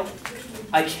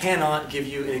I cannot give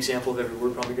you an example of every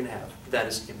word problem you're going to have. That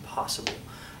is impossible.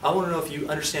 I want to know if you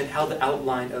understand how the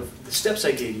outline of the steps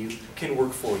I gave you can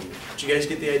work for you. Did you guys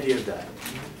get the idea of that?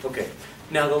 Okay.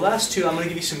 Now the last two, I'm going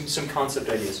to give you some concept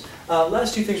ideas.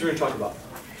 Last two things we're going to talk about.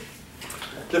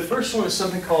 The first one is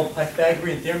something called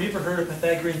Pythagorean theorem. You ever heard of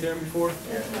Pythagorean theorem before?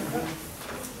 Yeah.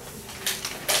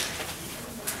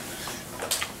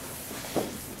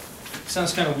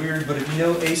 Sounds kind of weird, but if you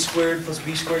know a squared plus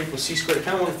b squared equals c squared, I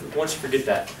kind of want you to forget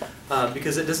that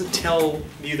because it doesn't tell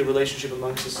you the relationship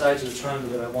amongst the sides of the triangle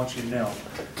that I want you to know.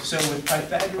 So with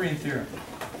Pythagorean theorem,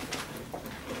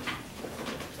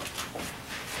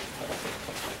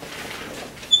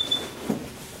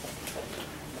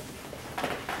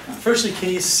 firstly, can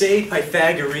you say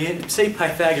Pythagorean? Say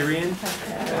Pythagorean.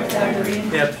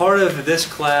 Pythagorean. Yeah, part of this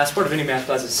class, part of any math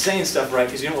class is saying stuff right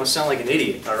because you don't want to sound like an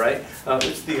idiot, all right?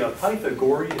 It's the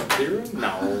Pythagorean theorem?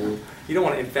 No. You don't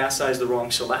want to emphasize the wrong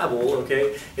syllable,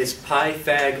 okay? It's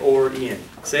Pythagorean.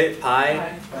 Say it,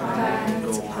 pi.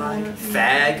 It's pi.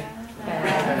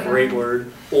 Fag. Great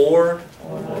word. Or.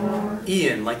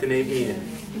 Ian, like the name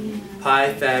Ian.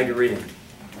 Pythagorean.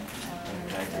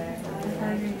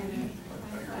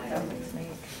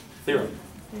 Theorem.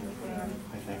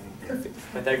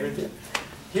 Pythagorean theorem.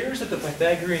 Here's what the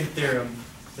Pythagorean theorem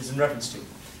is in reference to.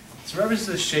 It's in reference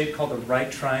to the shape called a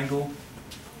right triangle.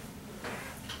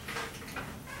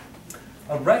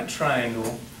 A right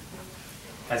triangle,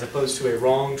 as opposed to a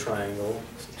wrong triangle.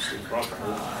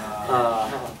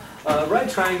 A right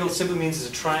triangle simply means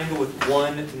it's a triangle with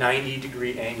one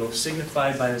 90-degree angle,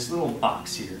 signified by this little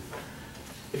box here.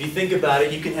 If you think about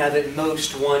it, you can have at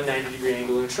most one 90-degree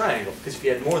angle in a triangle. Because if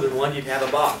you had more than one, you'd have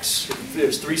a box. If it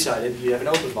was three-sided, you'd have an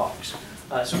open box.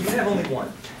 So you can have only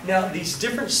one. Now, these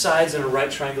different sides in a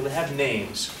right triangle, they have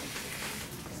names.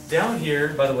 Down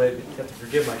here, by the way, you have to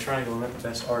forgive my triangle, I'm not the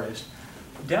best artist.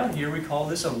 Down here, we call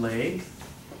this a leg,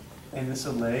 and this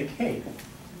a leg. Hey,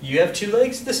 you have two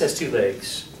legs, this has two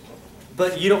legs.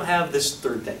 But you don't have this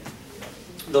third thing.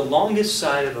 The longest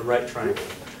side of a right triangle.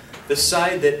 The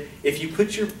side that, if you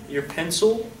put your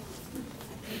pencil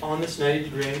on this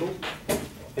 90-degree angle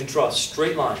and draw a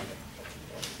straight line,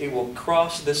 it will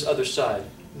cross this other side.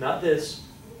 Not this.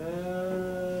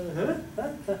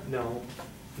 No,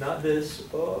 not this.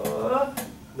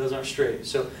 Those aren't straight.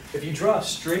 So if you draw a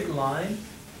straight line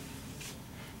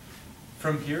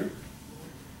from here,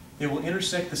 it will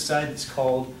intersect the side that's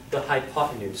called the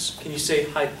hypotenuse. Can you say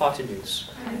hypotenuse?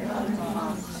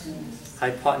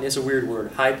 Hypotenuse is a weird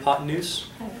word. Hypotenuse?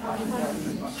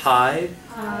 High?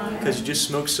 Because you just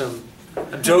smoked some.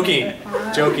 I'm joking.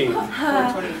 Joking.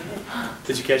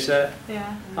 Did you catch that?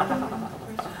 Yeah.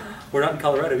 We're not in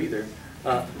Colorado either.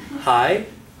 High,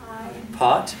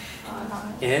 pot,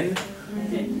 and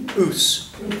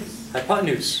ous.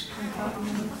 Hypotenuse.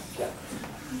 Yeah.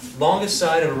 Longest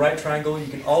side of a right triangle, you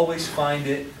can always find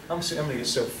it. I'm going to get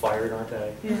so fired, aren't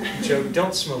I? Yeah. Joke,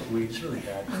 don't smoke weed, it's really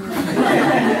bad.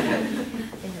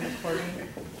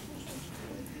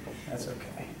 That's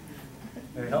okay.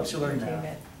 It helps you learn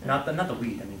math. Not the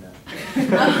weed, I mean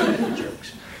the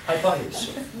jokes.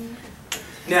 Hypotenuse.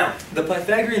 Now, the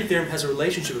Pythagorean theorem has a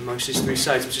relationship amongst these three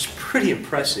sides, which is pretty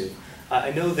impressive.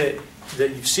 I know that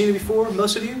you've seen it before,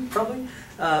 most of you probably,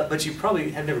 but you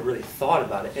probably have never really thought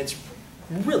about it. It's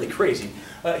really crazy.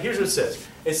 Here's what it says.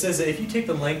 It says that if you take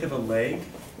the length of a leg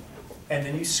and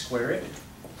then you square it,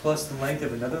 plus the length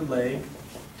of another leg,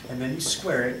 and then you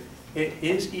square it, it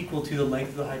is equal to the length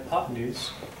of the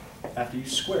hypotenuse after you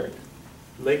square it.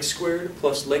 Leg squared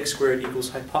plus leg squared equals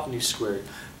hypotenuse squared.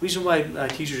 The reason why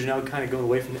teachers are now kind of going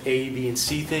away from the A, B, and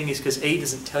C thing is because A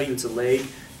doesn't tell you it's a leg,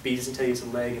 B doesn't tell you it's a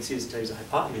leg, and C doesn't tell you it's a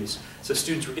hypotenuse. So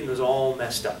students were getting those all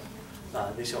messed up.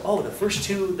 They say, oh, the first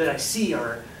two that I see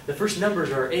are, the first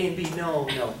numbers are A and B. No,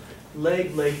 no.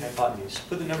 Leg, leg, hypotenuse.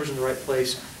 Put the numbers in the right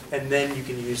place, and then you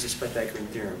can use this Pythagorean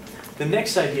theorem. The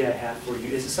next idea I have for you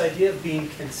is this idea of being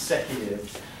consecutive.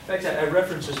 In fact, I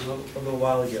referenced this a little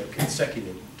while ago,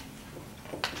 consecutive.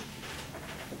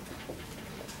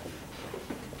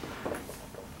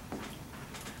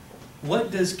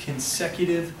 What does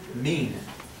consecutive mean?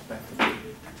 Back to back.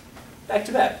 Back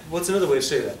to back. What's another way to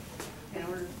say that? In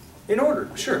order. In order,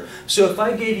 sure. So if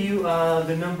I gave you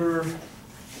the number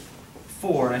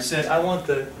 4, and I said I want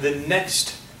the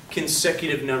next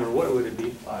consecutive number, what would it be?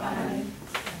 5.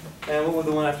 And what would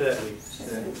the one after that be?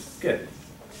 6. Good.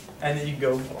 And then you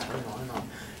go on and on and on.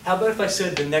 How about if I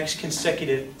said the next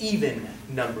consecutive even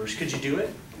numbers? Could you do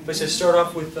it? If I said start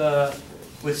off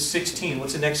with 16,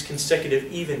 what's the next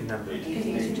consecutive even number?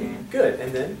 18. Good,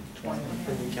 and then? 20. And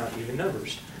then count even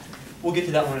numbers. We'll get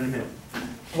to that one in a minute.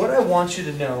 What I want you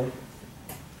to know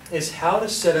is how to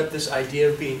set up this idea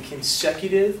of being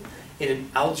consecutive in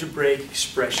an algebraic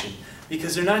expression.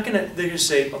 Because they're going to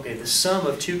say, okay, the sum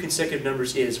of two consecutive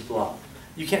numbers is blah.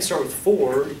 You can't start with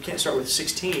 4, you can't start with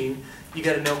 16, you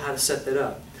got to know how to set that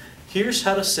up. Here's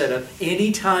how to set up,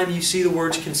 anytime you see the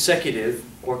words consecutive,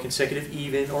 or consecutive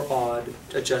even, or odd,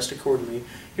 adjust accordingly.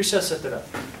 Here's how to set that up.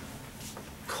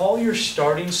 Call your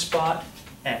starting spot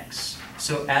x.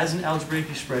 So as an algebraic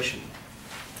expression,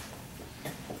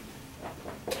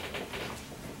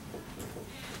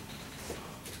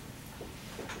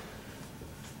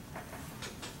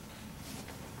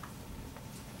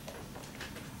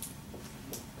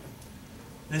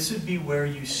 this would be where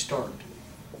you start.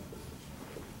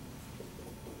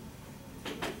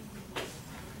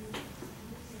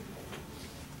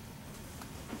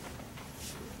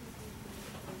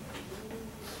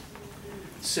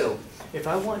 So, if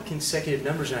I want consecutive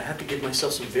numbers and I have to give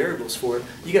myself some variables for it,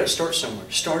 you got to start somewhere.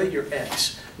 Start at your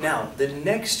x. Now, the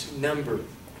next number.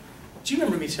 Do you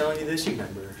remember me telling you this? You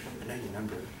remember? I know you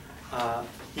remember.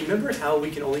 You remember how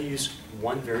we can only use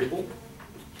one variable?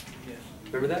 Yes.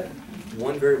 Remember that?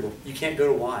 One variable. You can't go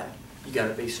to y. You got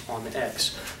it based on the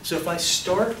x. So if I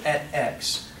start at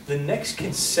x, the next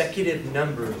consecutive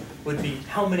number would be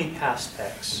how many past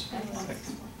x?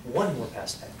 One more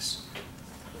past x.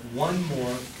 One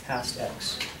more past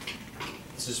x.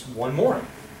 This is one more.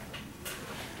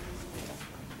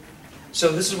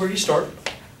 So this is where you start.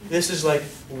 This is like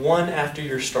one after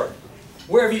your start.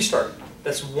 Wherever you start,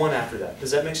 that's one after that.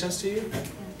 Does that make sense to you?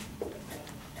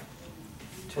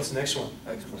 What's the next one?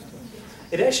 X plus 2.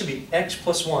 It'd actually be x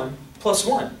plus 1 plus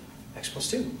 1. X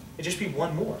plus 2. It'd just be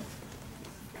one more.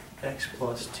 X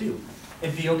plus 2.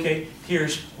 It'd be, okay,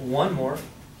 here's one more.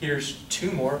 Here's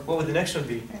two more. What would the next one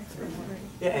be?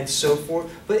 Yeah, and so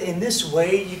forth. But in this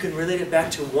way, you can relate it back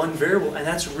to one variable, and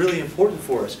that's really important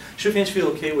for us. Should fans feel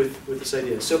okay with this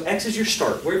idea? So x is your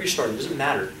start, wherever you started, it doesn't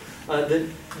matter.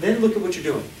 Then look at what you're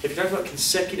doing. If you're talking about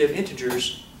consecutive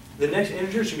integers, the next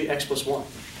integer is going to be x plus 1.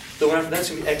 The one after that's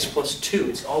going to be x plus 2.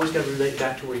 It's always got to relate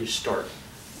back to where you start.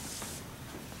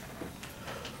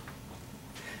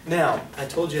 Now, I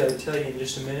told you I would tell you in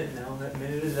just a minute. Now that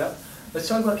minute is up. Let's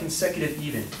talk about consecutive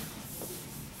even.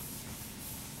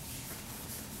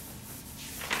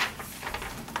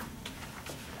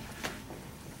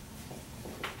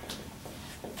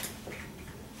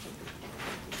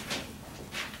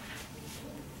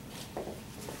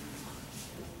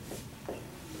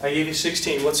 I gave you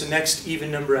 16. What's the next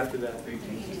even number after that? 18.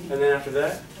 And then after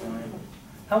that? 20.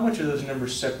 How much are those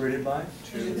numbers separated by?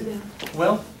 2.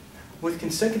 Well, with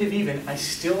consecutive even, I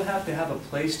still have to have a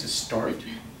place to start.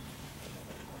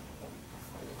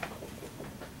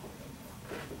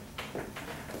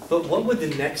 But what would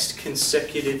the next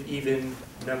consecutive even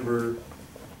number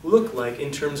look like in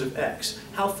terms of x?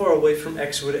 How far away from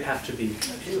x would it have to be?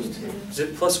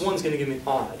 Because plus 1 is going to give me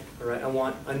odd. All right, I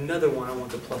want another one. I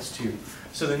want the plus 2.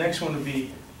 So the next one would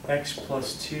be x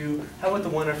plus 2. How about the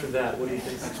one after that? What do you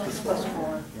think? X plus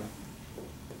 4.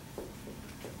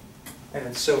 And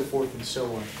then so forth and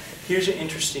so on. Here's an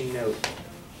interesting note.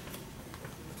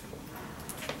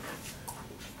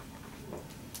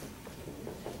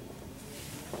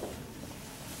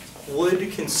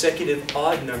 Would consecutive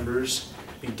odd numbers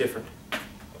be different?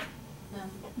 No.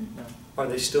 No. Are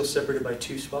they still separated by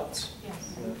 2 spots?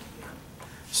 Yes.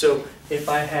 So if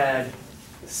I had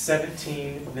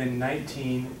 17, then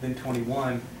 19, then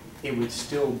 21, it would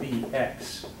still be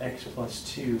x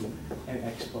plus 2, and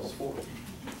x plus 4. Do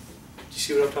you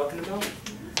see what I'm talking about?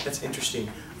 That's interesting.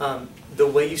 The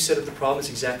way you set up the problem is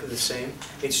exactly the same.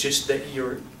 It's just that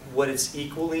what it's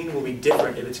equaling will be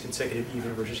different if it's consecutive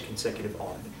even versus consecutive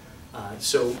odd.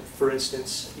 So, for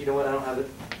instance, you know what? I don't have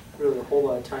really a whole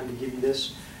lot of time to give you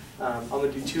this. I'm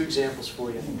going to do 2 examples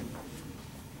for you.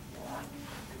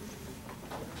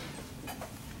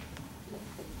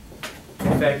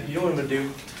 In fact, you know what I'm going to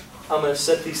do? I'm going to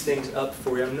set these things up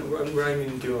for you. I'm not even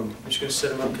going to do them. I'm just going to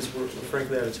set them up because we're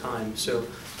frankly out of time. So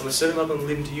I'm going to set them up and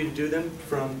leave them to you to do them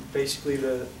from basically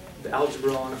the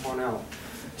algebra on out.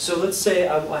 So let's say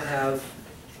I have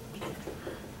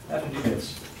to do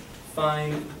this.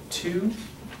 Find 2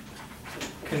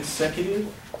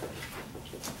 consecutive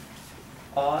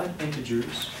odd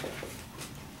integers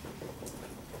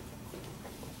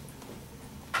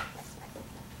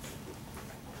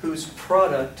whose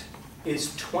product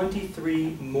is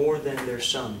 23 more than their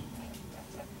sum.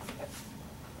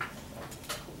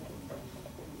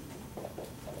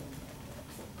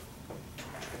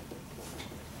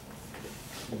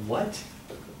 What?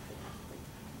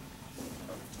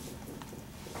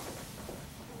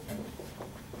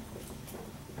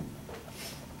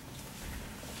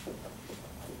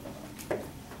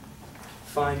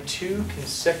 Find two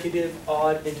consecutive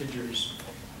odd integers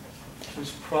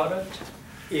whose product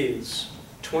is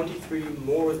 23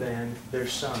 more than their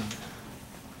sum.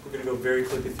 We're going to go very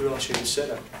quickly through. I'll show you the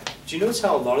setup. Do you notice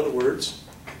how a lot of the words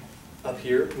up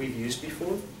here we've used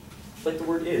before? Like the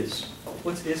word is.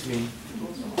 What's is mean?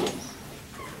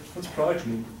 What's product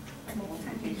mean?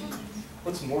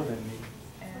 What's more than mean?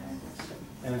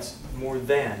 And it's more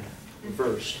than,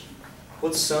 reversed.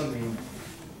 What's sum mean?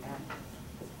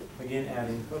 Again,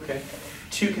 adding. Okay.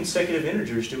 Two consecutive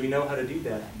integers. Do we know how to do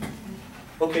that?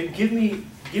 Okay, give me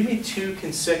two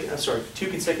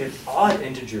consecutive odd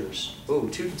integers. Oh,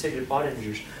 two consecutive odd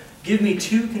integers. Give me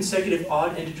two consecutive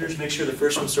odd integers. Make sure the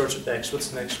first one starts with x. What's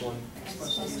the next one?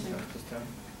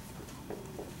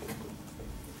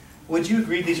 Would you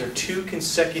agree these are two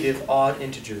consecutive odd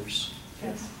integers?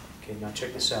 Yes. Okay, now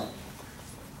check this out.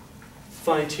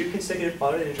 Find two consecutive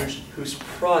odd integers whose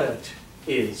product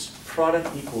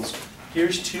equals.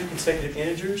 Here's two consecutive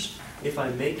integers. If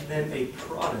I make them a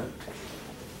product,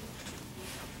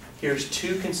 here's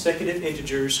two consecutive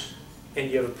integers, and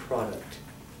you have a product.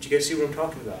 Do you guys see what I'm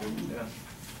talking about? Yeah.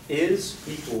 Is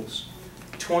equals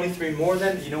 23 more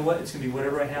than, you know what, it's going to be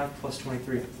whatever I have plus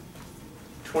 23.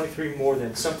 23 more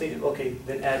than something, okay,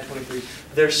 then add 23.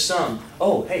 Their sum.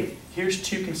 Oh, hey, here's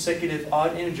two consecutive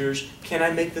odd integers. Can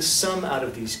I make the sum out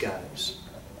of these guys?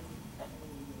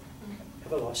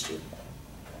 Have I lost you?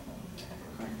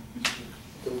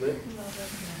 A little bit?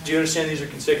 Do you understand these are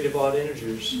consecutive odd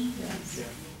integers? Yes.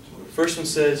 First one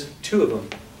says two of them.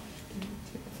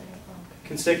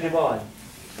 Consecutive odd.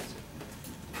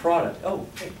 Product. Oh,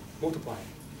 hey, multiply.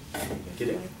 Get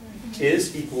it?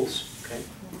 Is equals, okay,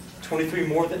 23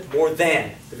 more than,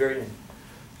 the very end.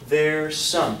 Their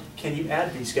sum. Can you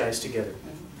add these guys together?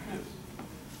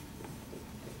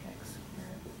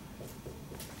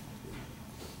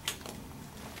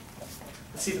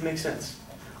 Let's see if it makes sense.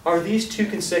 Are these two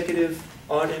consecutive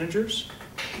odd integers?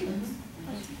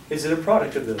 Is it a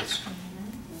product of those?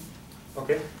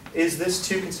 Okay. Is this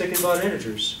two consecutive odd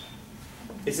integers?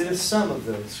 Is it a sum of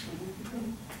those?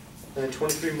 And then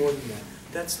 23 more than that.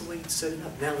 That's the way it's set it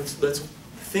up. Now let's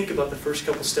think about the first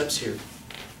couple steps here.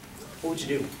 What would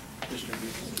you do?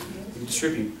 Distribute. You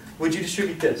distribute. Would you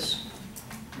distribute this?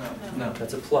 No.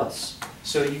 That's a plus.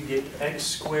 So you get x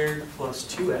squared plus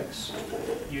 2x.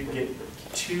 You get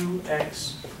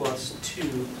 2x plus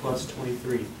 2 plus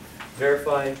 23.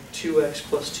 Verify 2x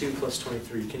plus 2 plus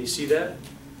 23. Can you see that?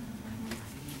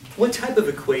 What type of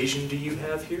equation do you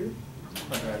have here?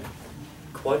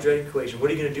 Quadratic equation. What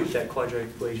are you going to do with that quadratic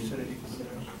equation?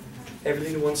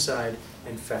 Everything to one side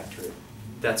and factor it.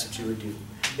 That's what you would do.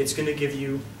 It's going to give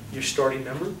you your starting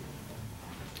number.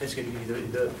 It's going to give you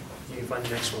you can find the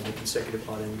next one, the consecutive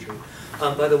odd integer.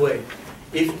 By the way,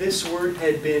 if this word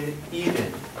had been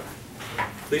even,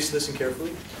 please listen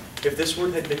carefully. If this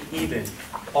word had been even,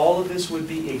 all of this would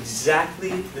be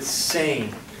exactly the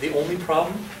same. The only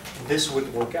problem, this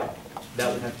wouldn't work out.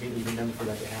 That would have to be an even number for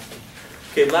that to happen.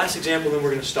 Okay, last example, then we're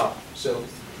going to stop. So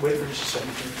wait for just a second.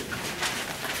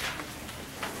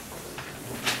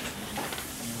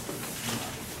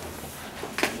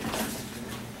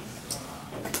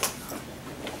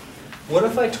 What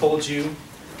if I told you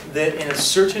that in a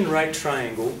certain right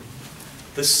triangle,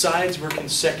 the sides were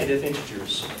consecutive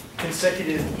integers,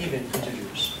 consecutive even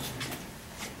integers?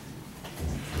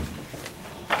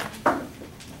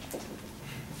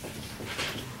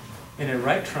 In a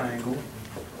right triangle,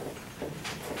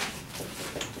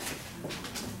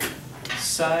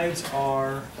 sides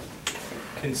are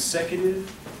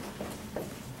consecutive,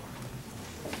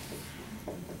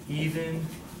 even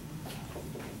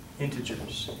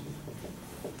integers.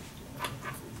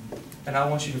 And I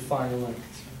want you to find the length.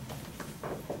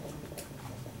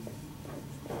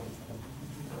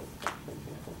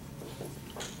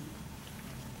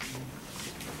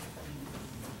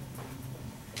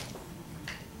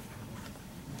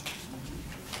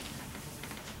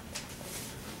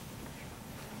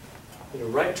 In a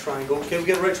right triangle, okay, we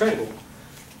got a right triangle.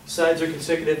 Sides are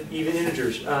consecutive, even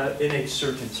integers. In a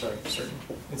certain.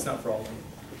 It's not for all of them.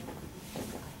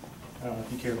 I don't know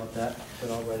if you care about that,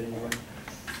 but I'll write it anyway.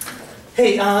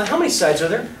 Hey, how many sides are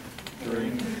there?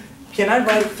 3. Can I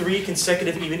write 3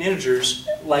 consecutive even integers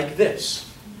like this?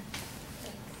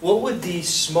 What would the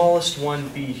smallest one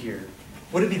be here?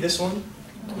 Would it be this one?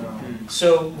 No.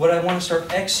 So would I want to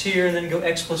start x here and then go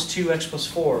x plus 2, x plus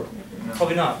 4? No.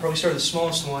 Probably not. Probably start with the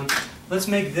smallest one. Let's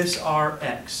make this our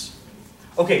x.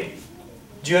 Okay,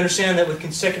 Do you understand that with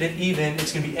consecutive even,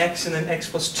 it's going to be x and then x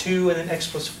plus 2 and then x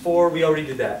plus 4? We already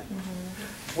did that.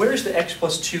 Where's the x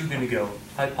plus 2 going to go?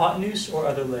 Hypotenuse or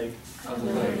other leg?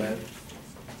 Other leg.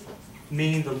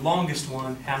 Meaning the longest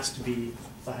one has to be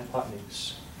the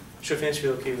hypotenuse. Show of hands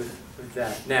feel okay with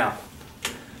that. Now,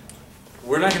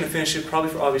 we're not going to finish it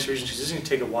probably for obvious reasons because this is going to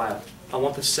take a while. I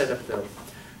want the setup though.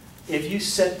 If you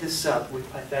set this up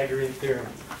with Pythagorean theorem,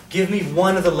 give me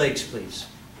one of the legs, please.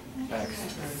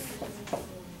 X.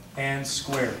 And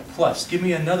square. Plus, give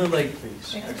me another leg,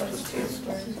 please. X plus 2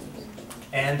 squared.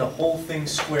 And the whole thing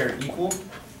squared equal?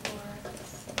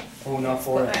 Oh, not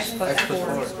 4x. X plus X plus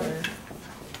 4 4. squared.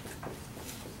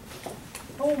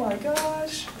 Oh my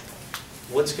gosh.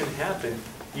 What's going to happen?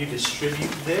 You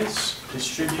distribute this,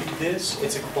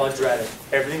 it's a quadratic.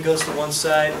 Everything goes to one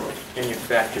side, and you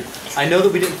factor. I know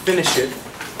that we didn't finish it,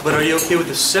 but are you okay with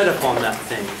the setup on that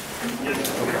thing?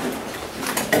 Yes. Okay.